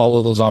so all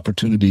of those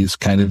opportunities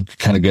kind of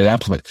get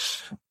amplified.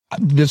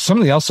 There's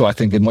something else, though, I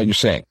think, in what you're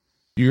saying.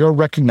 You're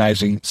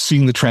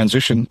seeing the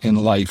transition in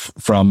life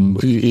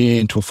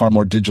into a far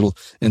more digital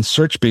and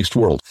search-based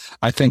world.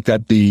 I think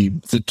that the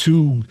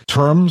two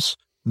terms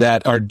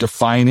that are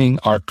defining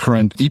our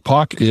current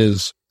epoch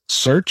is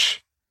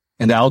search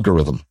and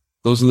algorithm.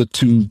 Those are the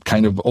two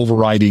kind of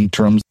overriding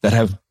terms that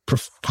have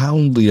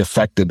profoundly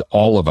affected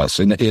all of us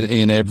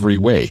in every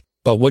way.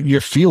 But what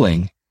you're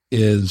feeling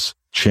is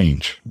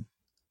change.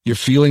 You're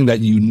feeling that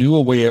you knew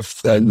a way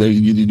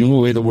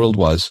the world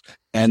was,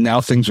 and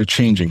now things are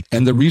changing.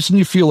 And the reason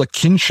you feel a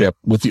kinship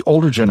with the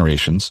older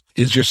generations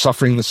is you're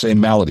suffering the same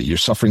malady. You're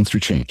suffering through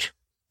change.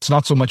 It's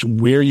not so much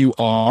where you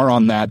are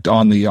on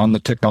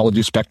the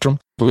technology spectrum,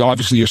 but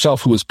obviously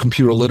yourself, who was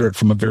computer literate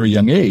from a very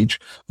young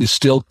age, is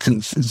still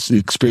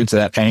experiencing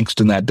that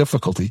angst and that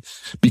difficulty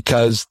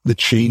because the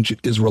change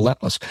is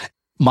relentless.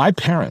 My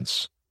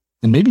parents,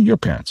 and maybe your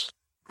parents,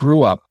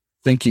 grew up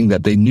thinking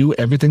that they knew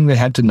everything they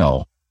had to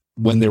know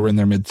when they were in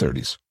their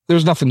mid-30s.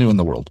 There's nothing new in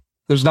the world.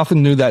 There's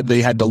nothing new that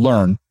they had to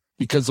learn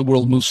because the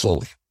world moves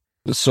slowly.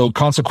 So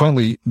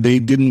consequently, they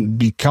didn't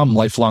become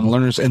lifelong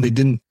learners and they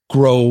didn't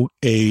grow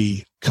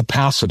a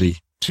capacity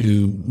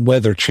to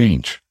weather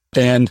change.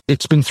 And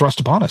it's been thrust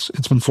upon us.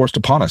 It's been forced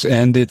upon us,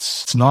 and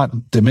it's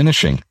not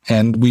diminishing.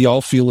 And we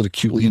all feel it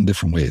acutely in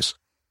different ways.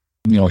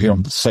 Here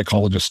I'm the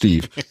psychologist,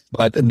 Steve.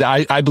 But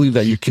I believe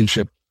that your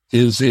kinship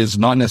is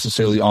not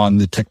necessarily on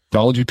the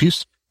technology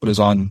piece, but is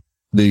on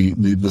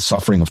the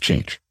suffering of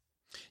change.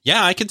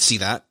 Yeah, I could see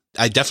that.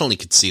 I definitely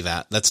could see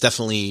that. That's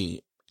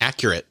definitely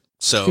accurate.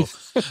 So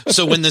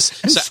when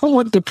this it's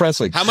somewhat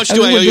depressing. How much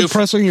do I owe you?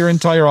 Depressing your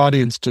entire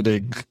audience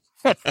today.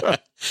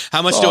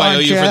 How much do I owe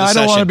you for the session?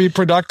 I don't want to be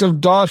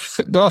productive.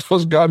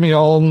 Dotto's got me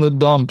all in the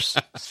dumps.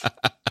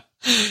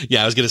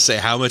 Yeah, I was going to say,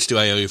 how much do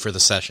I owe you for the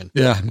session?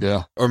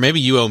 Yeah. Or maybe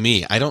you owe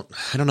me. I don't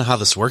know how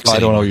this works. I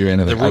don't owe you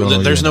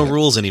anything. There's no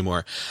rules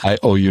anymore. I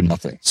owe you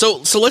nothing.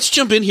 So let's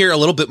jump in here a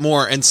little bit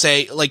more and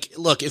say,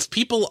 look, if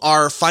people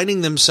are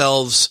finding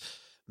themselves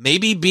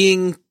maybe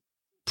being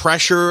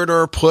pressured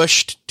or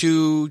pushed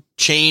to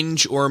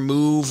change or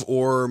move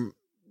or,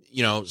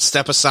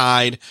 step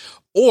aside,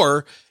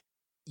 or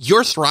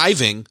you're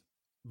thriving,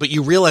 but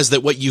you realize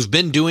that what you've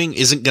been doing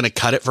isn't going to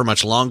cut it for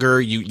much longer.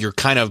 You're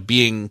kind of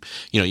being,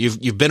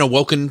 you've been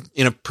awoken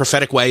in a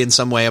prophetic way in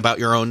some way about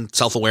your own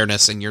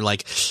self-awareness. And you're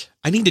like,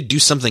 I need to do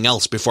something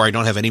else before I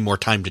don't have any more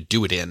time to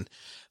do it in.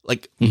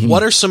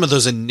 What are some of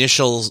those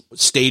initial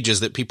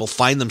stages that people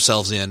find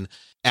themselves in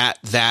at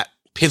that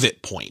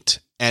pivot point?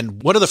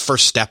 And what are the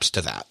first steps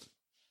to that?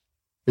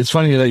 It's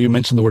funny that you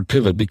mentioned the word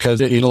pivot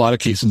because in a lot of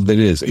cases it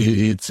is.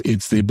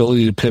 It's the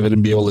ability to pivot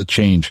and be able to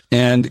change.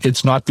 And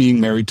it's not being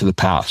married to the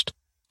past.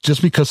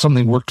 Just because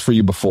something worked for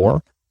you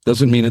before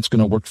doesn't mean it's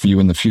going to work for you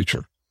in the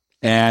future.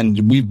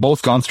 And we've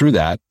both gone through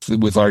that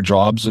with our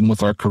jobs and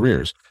with our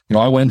careers.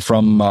 I went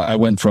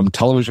from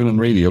television and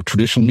radio,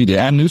 traditional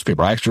media, and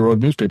newspaper. I actually wrote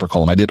a newspaper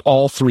column. I did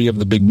all three of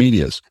the big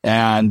medias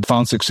and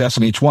found success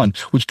in each one,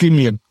 which gave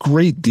me a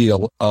great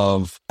deal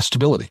of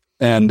stability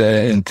and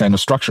kind of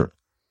structure.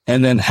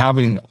 And then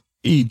having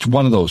each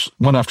one of those,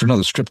 one after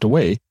another, stripped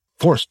away,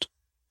 forced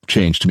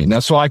change to me. Now,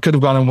 so I could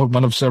have gone in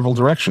one of several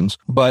directions,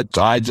 but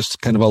I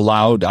just kind of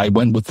I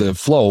went with the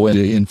flow. And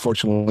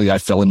unfortunately, I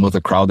fell in with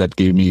a crowd that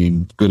gave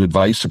me good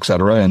advice, et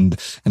cetera. And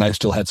I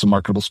still had some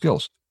marketable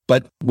skills.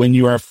 But when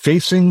you are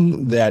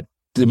facing that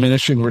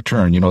diminishing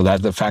return,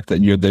 that the fact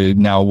that you're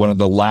now one of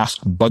the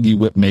last buggy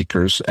whip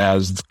makers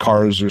as the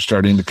cars are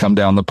starting to come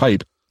down the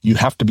pipe, you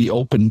have to be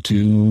open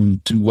to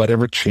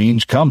whatever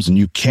change comes. And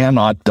you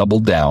cannot double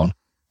down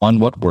on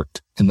what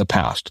worked in the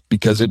past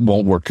because it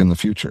won't work in the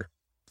future.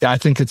 I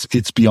think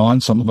it's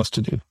beyond some of us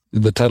to do.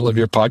 The title of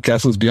your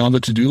podcast is Beyond the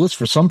To-Do List.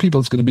 For some people,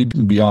 it's going to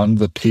be beyond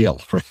the pale,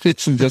 right?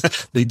 It's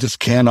just, they just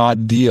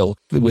cannot deal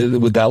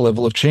with that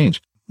level of change.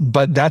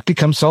 But that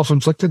becomes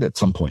self-inflicted at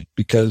some point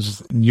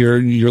because you're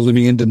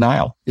living in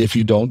denial if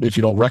you don't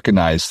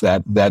recognize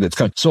that it's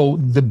coming. So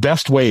the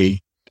best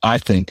way, I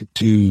think,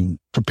 to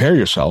prepare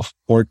yourself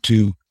or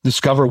to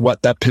discover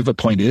what that pivot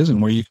point is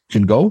and where you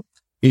can go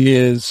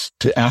is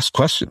to ask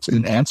questions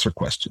and answer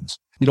questions.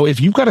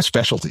 If you've got a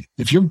specialty,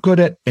 if you're good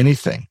at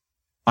anything,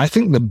 I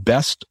think the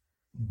best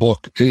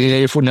book,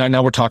 if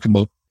we're talking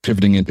about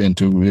pivoting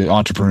into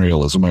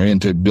entrepreneurialism or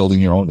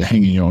into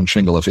hanging your own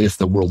shingle if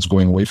the world's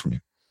going away from you.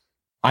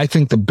 I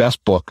think the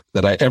best book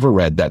that I ever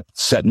read that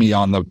set me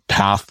on the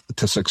path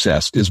to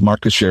success is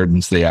Marcus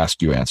Sheridan's They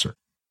Ask You Answer.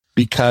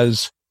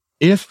 Because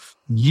if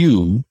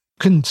you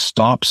can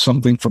stop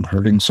something from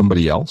hurting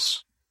somebody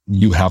else,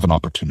 you have an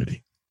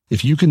opportunity.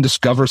 If you can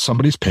discover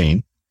somebody's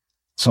pain,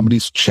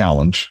 somebody's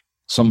challenge,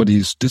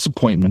 somebody's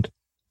disappointment,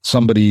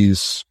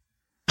 somebody's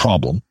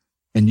problem,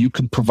 and you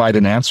can provide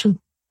an answer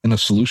and a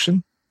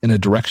solution and a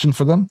direction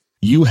for them,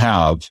 you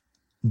have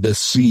the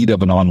seed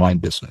of an online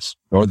business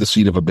or the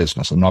seed of a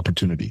business, an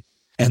opportunity.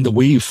 And the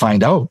way you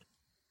find out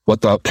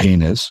what the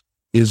pain is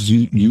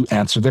you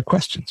answer their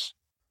questions.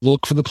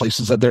 Look for the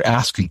places that they're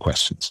asking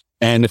questions.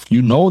 And if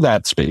you know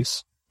that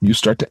space, you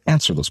start to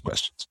answer those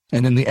questions.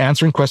 And in the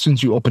answering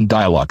questions, you open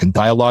dialogue, and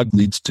dialogue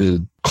leads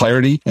to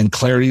clarity, and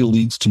clarity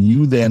leads to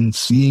you then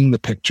seeing the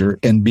picture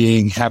and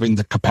having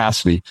the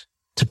capacity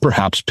to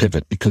perhaps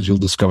pivot because you'll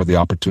discover the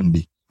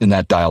opportunity in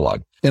that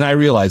dialogue. And I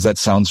realize that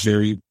sounds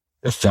very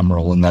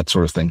ephemeral and that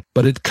sort of thing,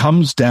 but it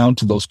comes down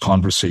to those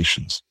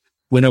conversations.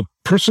 When a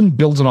person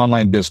builds an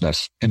online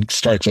business and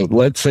starts out,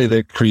 let's say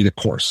they create a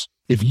course.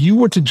 If you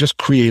were to just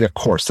create a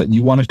course that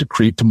you wanted to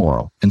create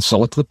tomorrow and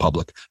sell it to the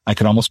public, I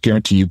can almost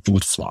guarantee you it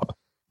would flop.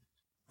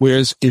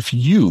 Whereas if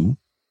you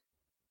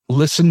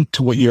listen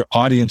to what your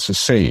audience is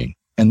saying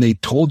and they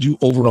told you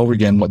over and over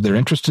again what they're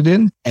interested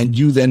in, and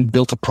you then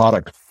built a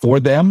product for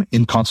them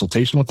in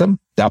consultation with them,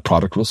 that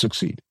product will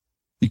succeed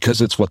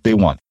because it's what they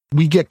want.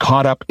 We get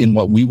caught up in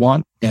what we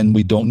want and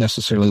we don't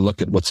necessarily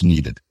look at what's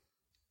needed.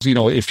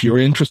 If you're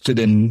interested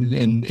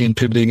in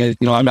pivoting,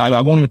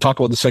 I won't even talk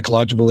about the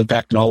psychological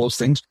impact and all those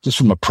things. Just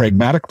from a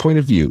pragmatic point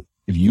of view,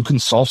 if you can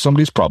solve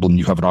somebody's problem,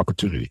 you have an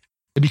opportunity.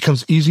 It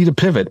becomes easy to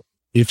pivot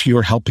if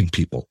you're helping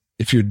people,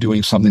 if you're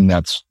doing something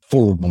that's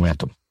forward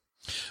momentum.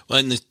 Well,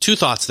 and the two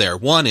thoughts there.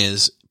 One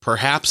is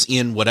perhaps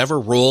in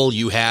whatever role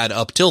you had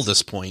up till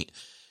this point,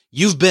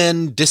 you've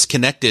been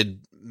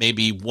disconnected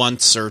maybe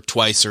once or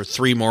twice or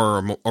three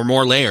more or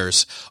more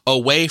layers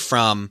away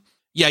from,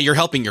 you're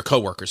helping your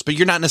coworkers, but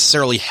you're not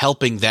necessarily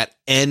helping that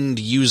end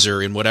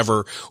user in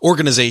whatever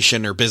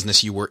organization or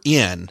business you were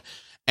in.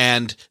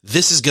 And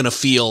this is going to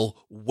feel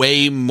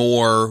way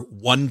more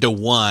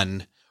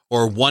one-to-one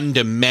or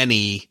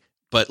one-to-many,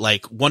 but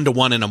like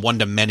one-to-one in a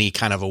one-to-many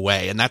kind of a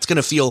way. And that's going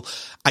to feel,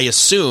 I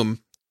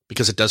assume,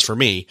 because it does for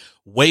me,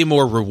 way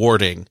more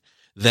rewarding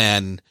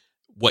than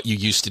what you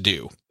used to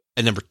do.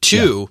 And number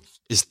two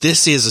is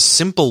this is a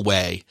simple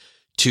way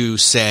to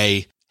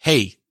say,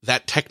 hey,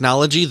 that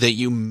technology that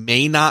you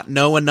may not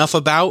know enough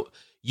about,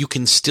 you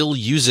can still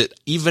use it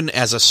even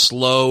as a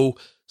slow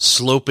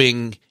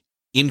sloping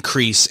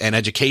increase and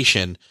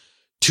education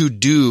to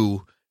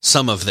do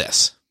some of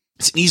this.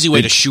 It's an easy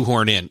way to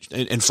shoehorn in.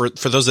 And for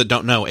those that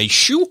don't know, a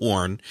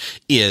shoehorn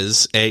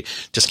is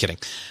just kidding.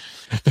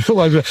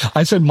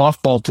 I said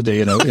mothball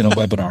today in a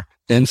webinar,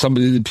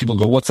 and people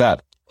go, "What's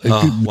that?"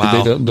 Wow.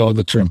 They don't know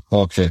the term.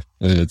 Okay.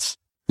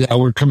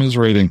 We're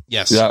commiserating.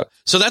 Yes. Yeah.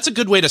 So that's a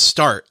good way to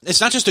start.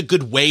 It's not just a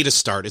good way to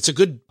start. It's a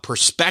good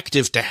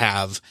perspective to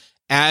have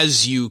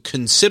as you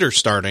consider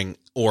starting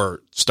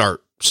or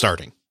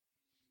starting.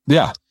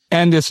 Yeah.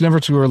 And it's never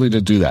too early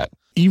to do that.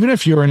 Even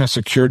if you're in a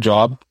secure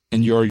job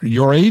and you're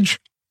your age,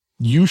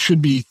 you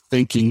should be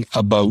thinking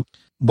about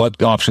what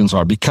the options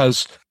are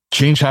because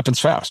change happens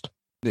fast.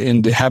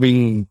 And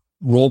having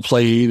role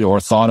played or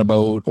thought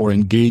about or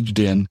engaged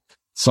in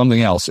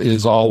something else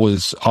is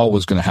always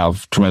going to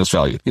have tremendous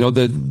value. You know,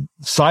 the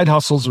side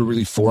hustles are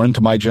really foreign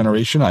to my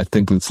generation. I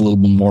think it's a little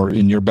bit more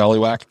in your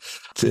ballywhack.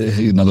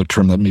 Another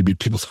term that maybe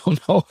people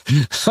don't know,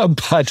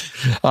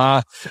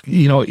 but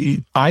you know,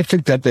 I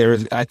think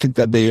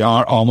that they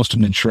are almost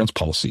an insurance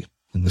policy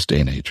in this day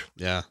and age.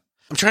 Yeah.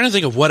 I'm trying to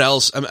think of what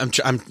else.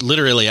 I'm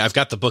literally, I've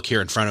got the book here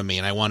in front of me,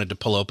 and I wanted to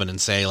pull open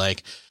and say,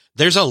 like,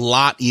 there's a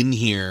lot in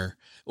here.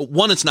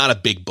 One, it's not a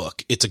big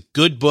book. It's a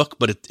good book,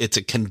 but it's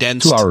a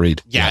condensed 2-hour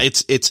read. Yeah.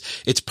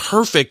 It's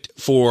perfect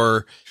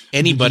for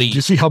anybody. Do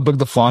you see how big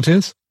the font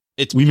is?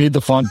 We made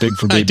the font big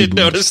for baby I did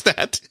boomers. notice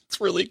that. It's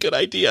a really good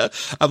idea.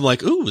 I'm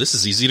like, ooh, this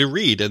is easy to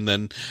read. And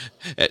then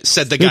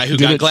said the guy who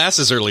got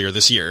glasses earlier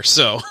this year.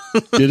 So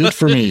did it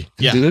for me.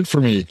 Yeah. Did it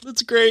for me.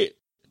 That's great.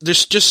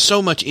 There's just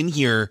so much in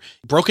here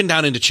broken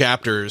down into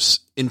chapters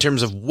in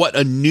terms of what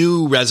a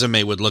new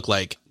resume would look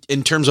like,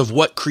 in terms of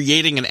what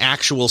creating an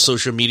actual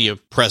social media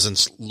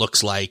presence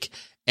looks like,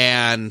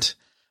 and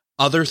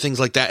other things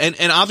like that.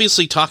 And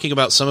obviously talking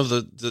about some of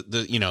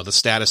the you know, the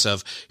status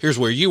of here's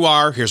where you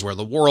are, here's where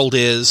the world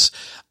is.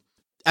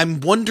 I'm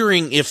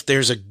wondering if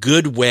there's a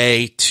good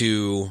way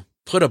to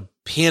put a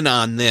pin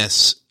on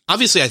this.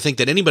 Obviously, I think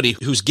that anybody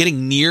who's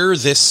getting near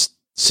this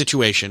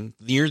situation,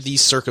 near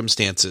these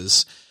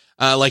circumstances,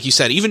 like you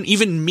said,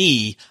 even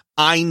me,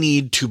 I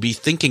need to be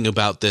thinking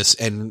about this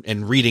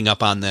and reading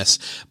up on this.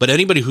 But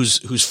anybody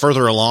who's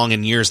further along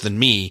in years than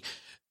me,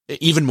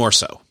 even more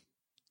so.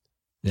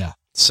 Yeah.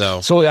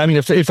 So I mean,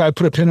 if I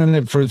put a pin in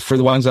it for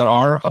the ones that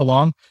are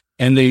along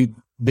and they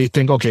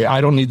think, okay, I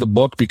don't need the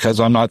book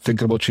because I'm not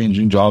thinking about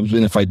changing jobs.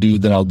 And if I do,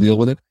 then I'll deal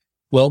with it.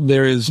 Well,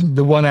 there is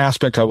the one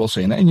aspect I will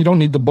say, and you don't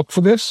need the book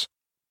for this,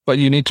 but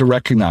you need to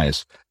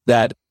recognize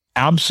that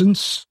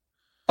absence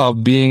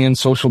of being in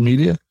social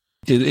media,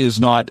 it is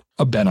not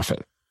a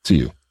benefit to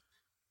you.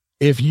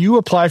 If you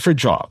apply for a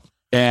job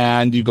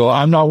and you go,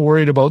 I'm not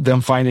worried about them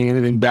finding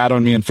anything bad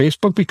on me on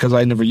Facebook because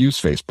I never use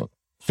Facebook.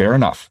 Fair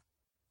enough.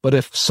 But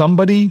if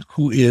somebody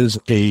who is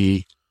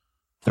a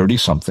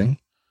 30-something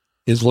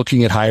is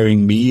looking at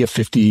hiring me, a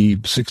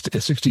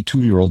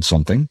 62-year-old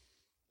something,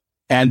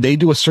 and they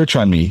do a search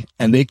on me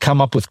and they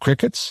come up with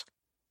crickets,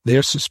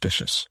 they're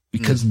suspicious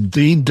because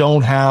they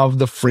don't have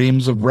the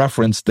frames of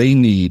reference they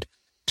need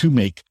to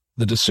make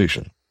the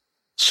decision.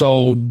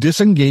 So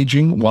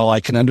disengaging, while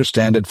I can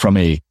understand it from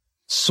a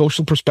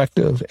social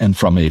perspective and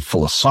from a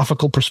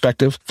philosophical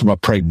perspective, from a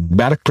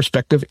pragmatic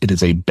perspective, it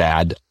is a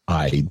bad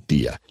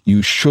idea.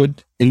 You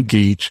should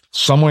engage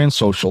somewhere in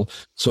social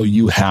so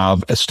you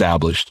have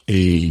established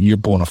your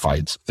bona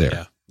fides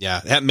there.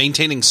 Yeah.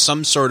 Maintaining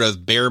some sort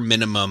of bare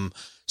minimum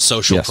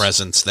social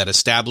presence that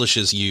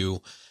establishes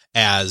you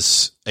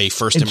as a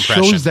first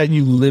impression. It shows that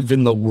you live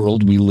in the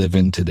world we live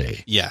in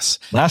today. Yes.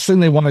 Last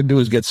thing they want to do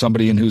is get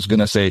somebody in who's going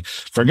to say,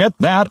 forget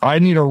that. I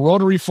need a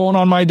rotary phone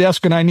on my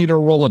desk and I need a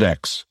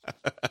Rolodex.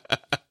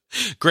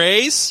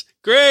 Grace.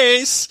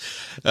 It's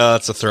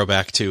a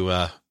throwback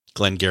to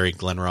Glengarry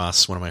Glen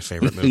Ross, one of my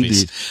favorite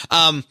movies.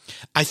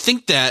 I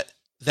think that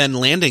then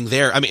landing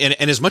there, I mean,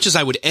 and as much as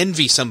I would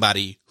envy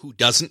somebody who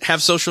doesn't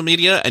have social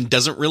media and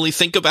doesn't really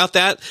think about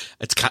that,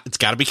 it's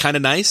got to be kind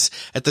of nice.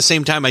 At the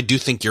same time, I do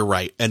think you're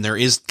right. And there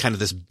is kind of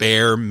this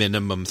bare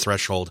minimum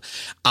threshold.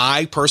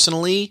 I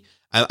personally,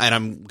 and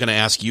I'm going to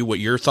ask you what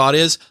your thought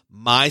is.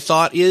 My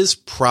thought is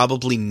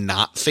probably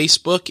not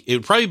Facebook. It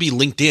would probably be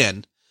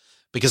LinkedIn,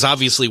 because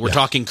obviously we're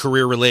talking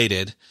career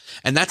related,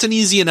 and that's an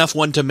easy enough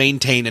one to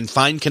maintain and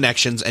find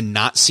connections and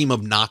not seem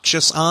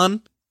obnoxious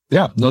on.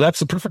 Yeah, no, that's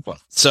the perfect one.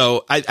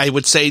 So I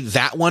would say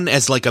that one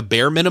as like a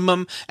bare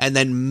minimum, and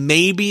then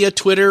maybe a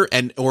Twitter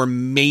or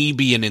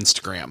maybe an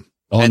Instagram.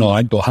 Oh, no,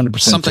 I'd go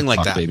 100% something TikTok,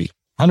 like that, baby.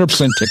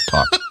 100%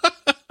 TikTok.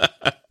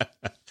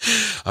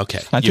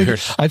 Okay.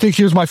 I think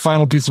here's my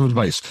final piece of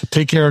advice.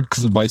 Take care of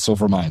advice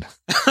over mine.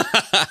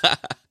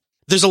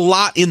 There's a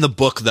lot in the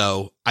book,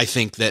 though, I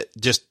think, that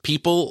just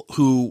people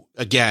who,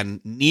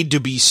 again, need to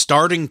be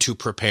starting to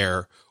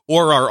prepare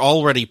or are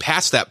already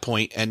past that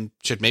point and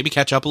should maybe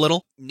catch up a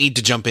little, need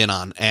to jump in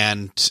on.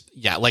 And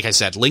yeah, like I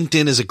said,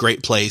 LinkedIn is a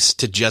great place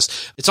to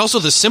it's also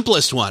the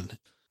simplest one.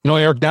 You know,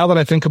 Eric, now that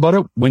I think about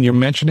it, when you're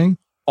mentioning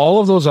all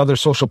of those other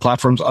social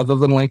platforms other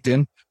than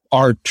LinkedIn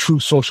are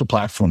true social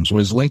platforms,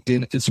 whereas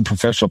LinkedIn is a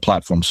professional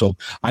platform. So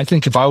I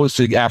think if I was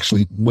to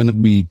actually,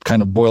 when we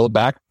kind of boil it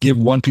back, give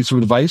one piece of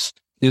advice,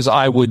 is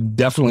I would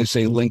definitely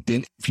say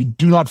LinkedIn. If you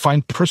do not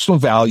find personal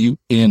value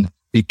in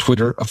a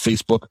Twitter, a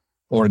Facebook,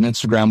 or an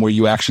Instagram where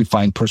you actually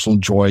find personal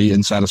joy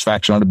and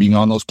satisfaction out of being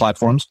on those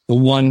platforms, the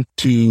one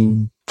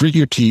to grit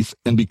your teeth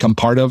and become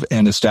part of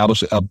and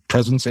establish a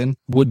presence in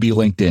would be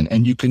LinkedIn.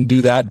 And you can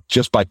do that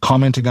just by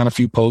commenting on a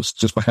few posts,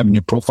 just by having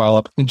your profile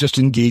up and just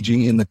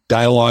engaging in the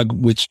dialogue,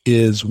 which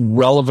is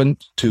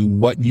relevant to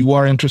what you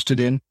are interested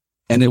in,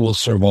 and it will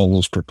serve all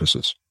those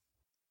purposes.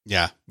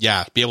 Yeah.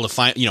 Be able to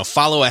find,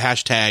 follow a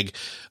hashtag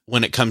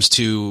when it comes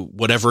to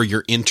whatever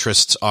your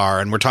interests are.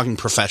 And we're talking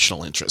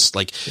professional interests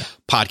like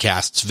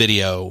podcasts,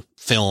 video,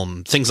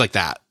 film, things like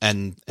that.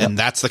 And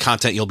that's the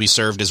content you'll be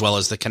served, as well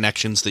as the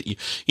connections that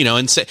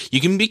and say,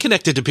 you can be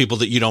connected to people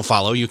that you don't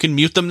follow. You can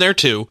mute them there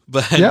too,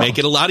 but make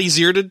it a lot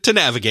easier to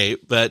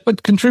navigate,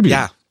 but contribute,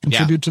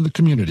 contribute to the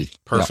community.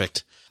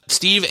 Perfect.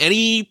 Steve,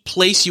 any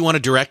place you want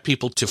to direct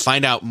people to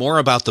find out more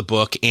about the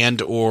book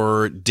and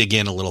or dig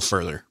in a little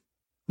further?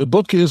 The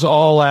book is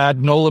all at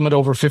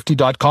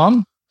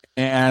nolimitover50.com.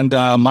 And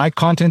my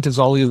content is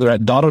all either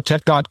at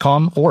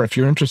dottotech.com, or if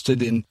you're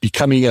interested in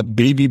becoming a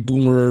baby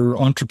boomer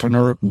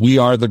entrepreneur, we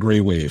are the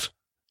Gray Wave.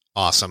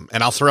 Awesome.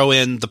 And I'll throw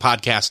in the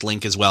podcast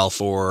link as well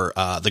for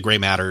the Gray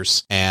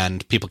Matters,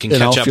 and people can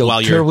catch up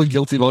while you're terribly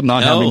guilty about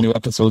not having new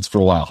episodes for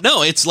a while.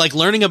 No, it's like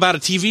learning about a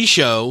TV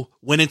show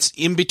when it's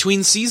in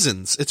between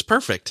seasons. It's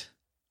perfect.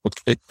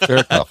 Okay,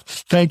 fair enough.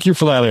 Thank you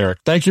for that, Eric.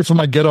 Thank you for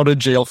my get out of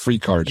jail free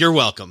card. You're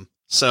welcome.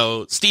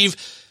 So, Steve,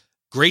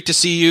 great to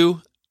see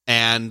you.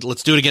 And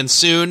let's do it again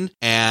soon,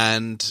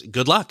 and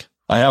good luck.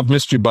 I have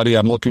missed you, buddy.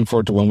 I'm looking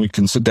forward to when we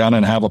can sit down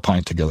and have a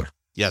pint together.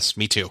 Yes,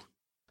 me too.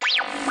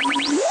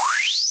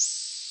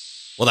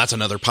 Well, that's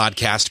another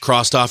podcast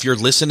crossed off your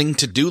listening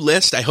to-do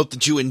list. I hope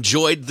that you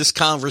enjoyed this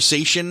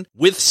conversation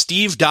with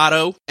Steve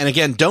Dotto. And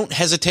again, don't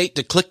hesitate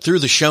to click through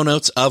the show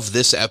notes of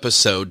this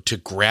episode to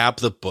grab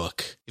the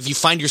book. If you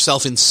find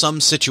yourself in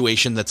some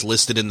situation that's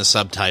listed in the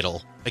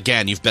subtitle,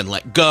 again, you've been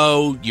let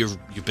go,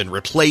 you've been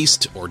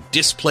replaced or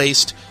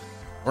displaced,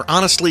 or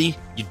honestly,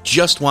 you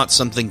just want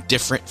something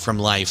different from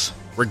life.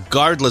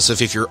 Regardless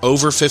of if you're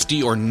over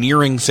 50 or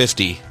nearing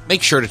 50,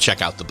 make sure to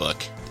check out the book.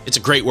 It's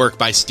a great work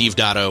by Steve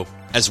Dotto,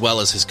 as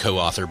well as his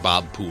co-author,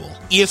 Bob Poole.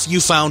 If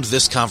you found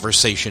this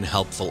conversation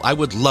helpful, I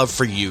would love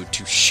for you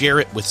to share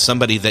it with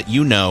somebody that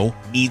you know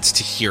needs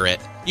to hear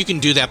it. You can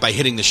do that by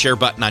hitting the share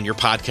button on your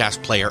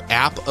podcast player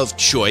app of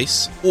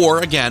choice,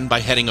 or again, by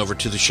heading over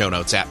to the show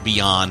notes at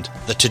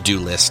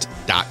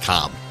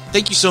beyondthetodolist.com.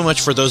 Thank you so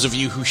much for those of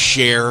you who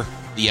share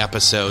the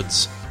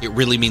episodes. It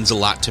really means a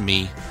lot to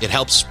me. It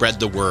helps spread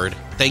the word.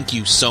 Thank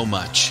you so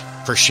much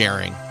for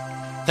sharing.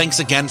 Thanks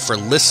again for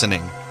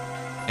listening,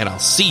 and I'll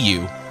see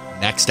you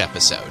next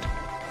episode.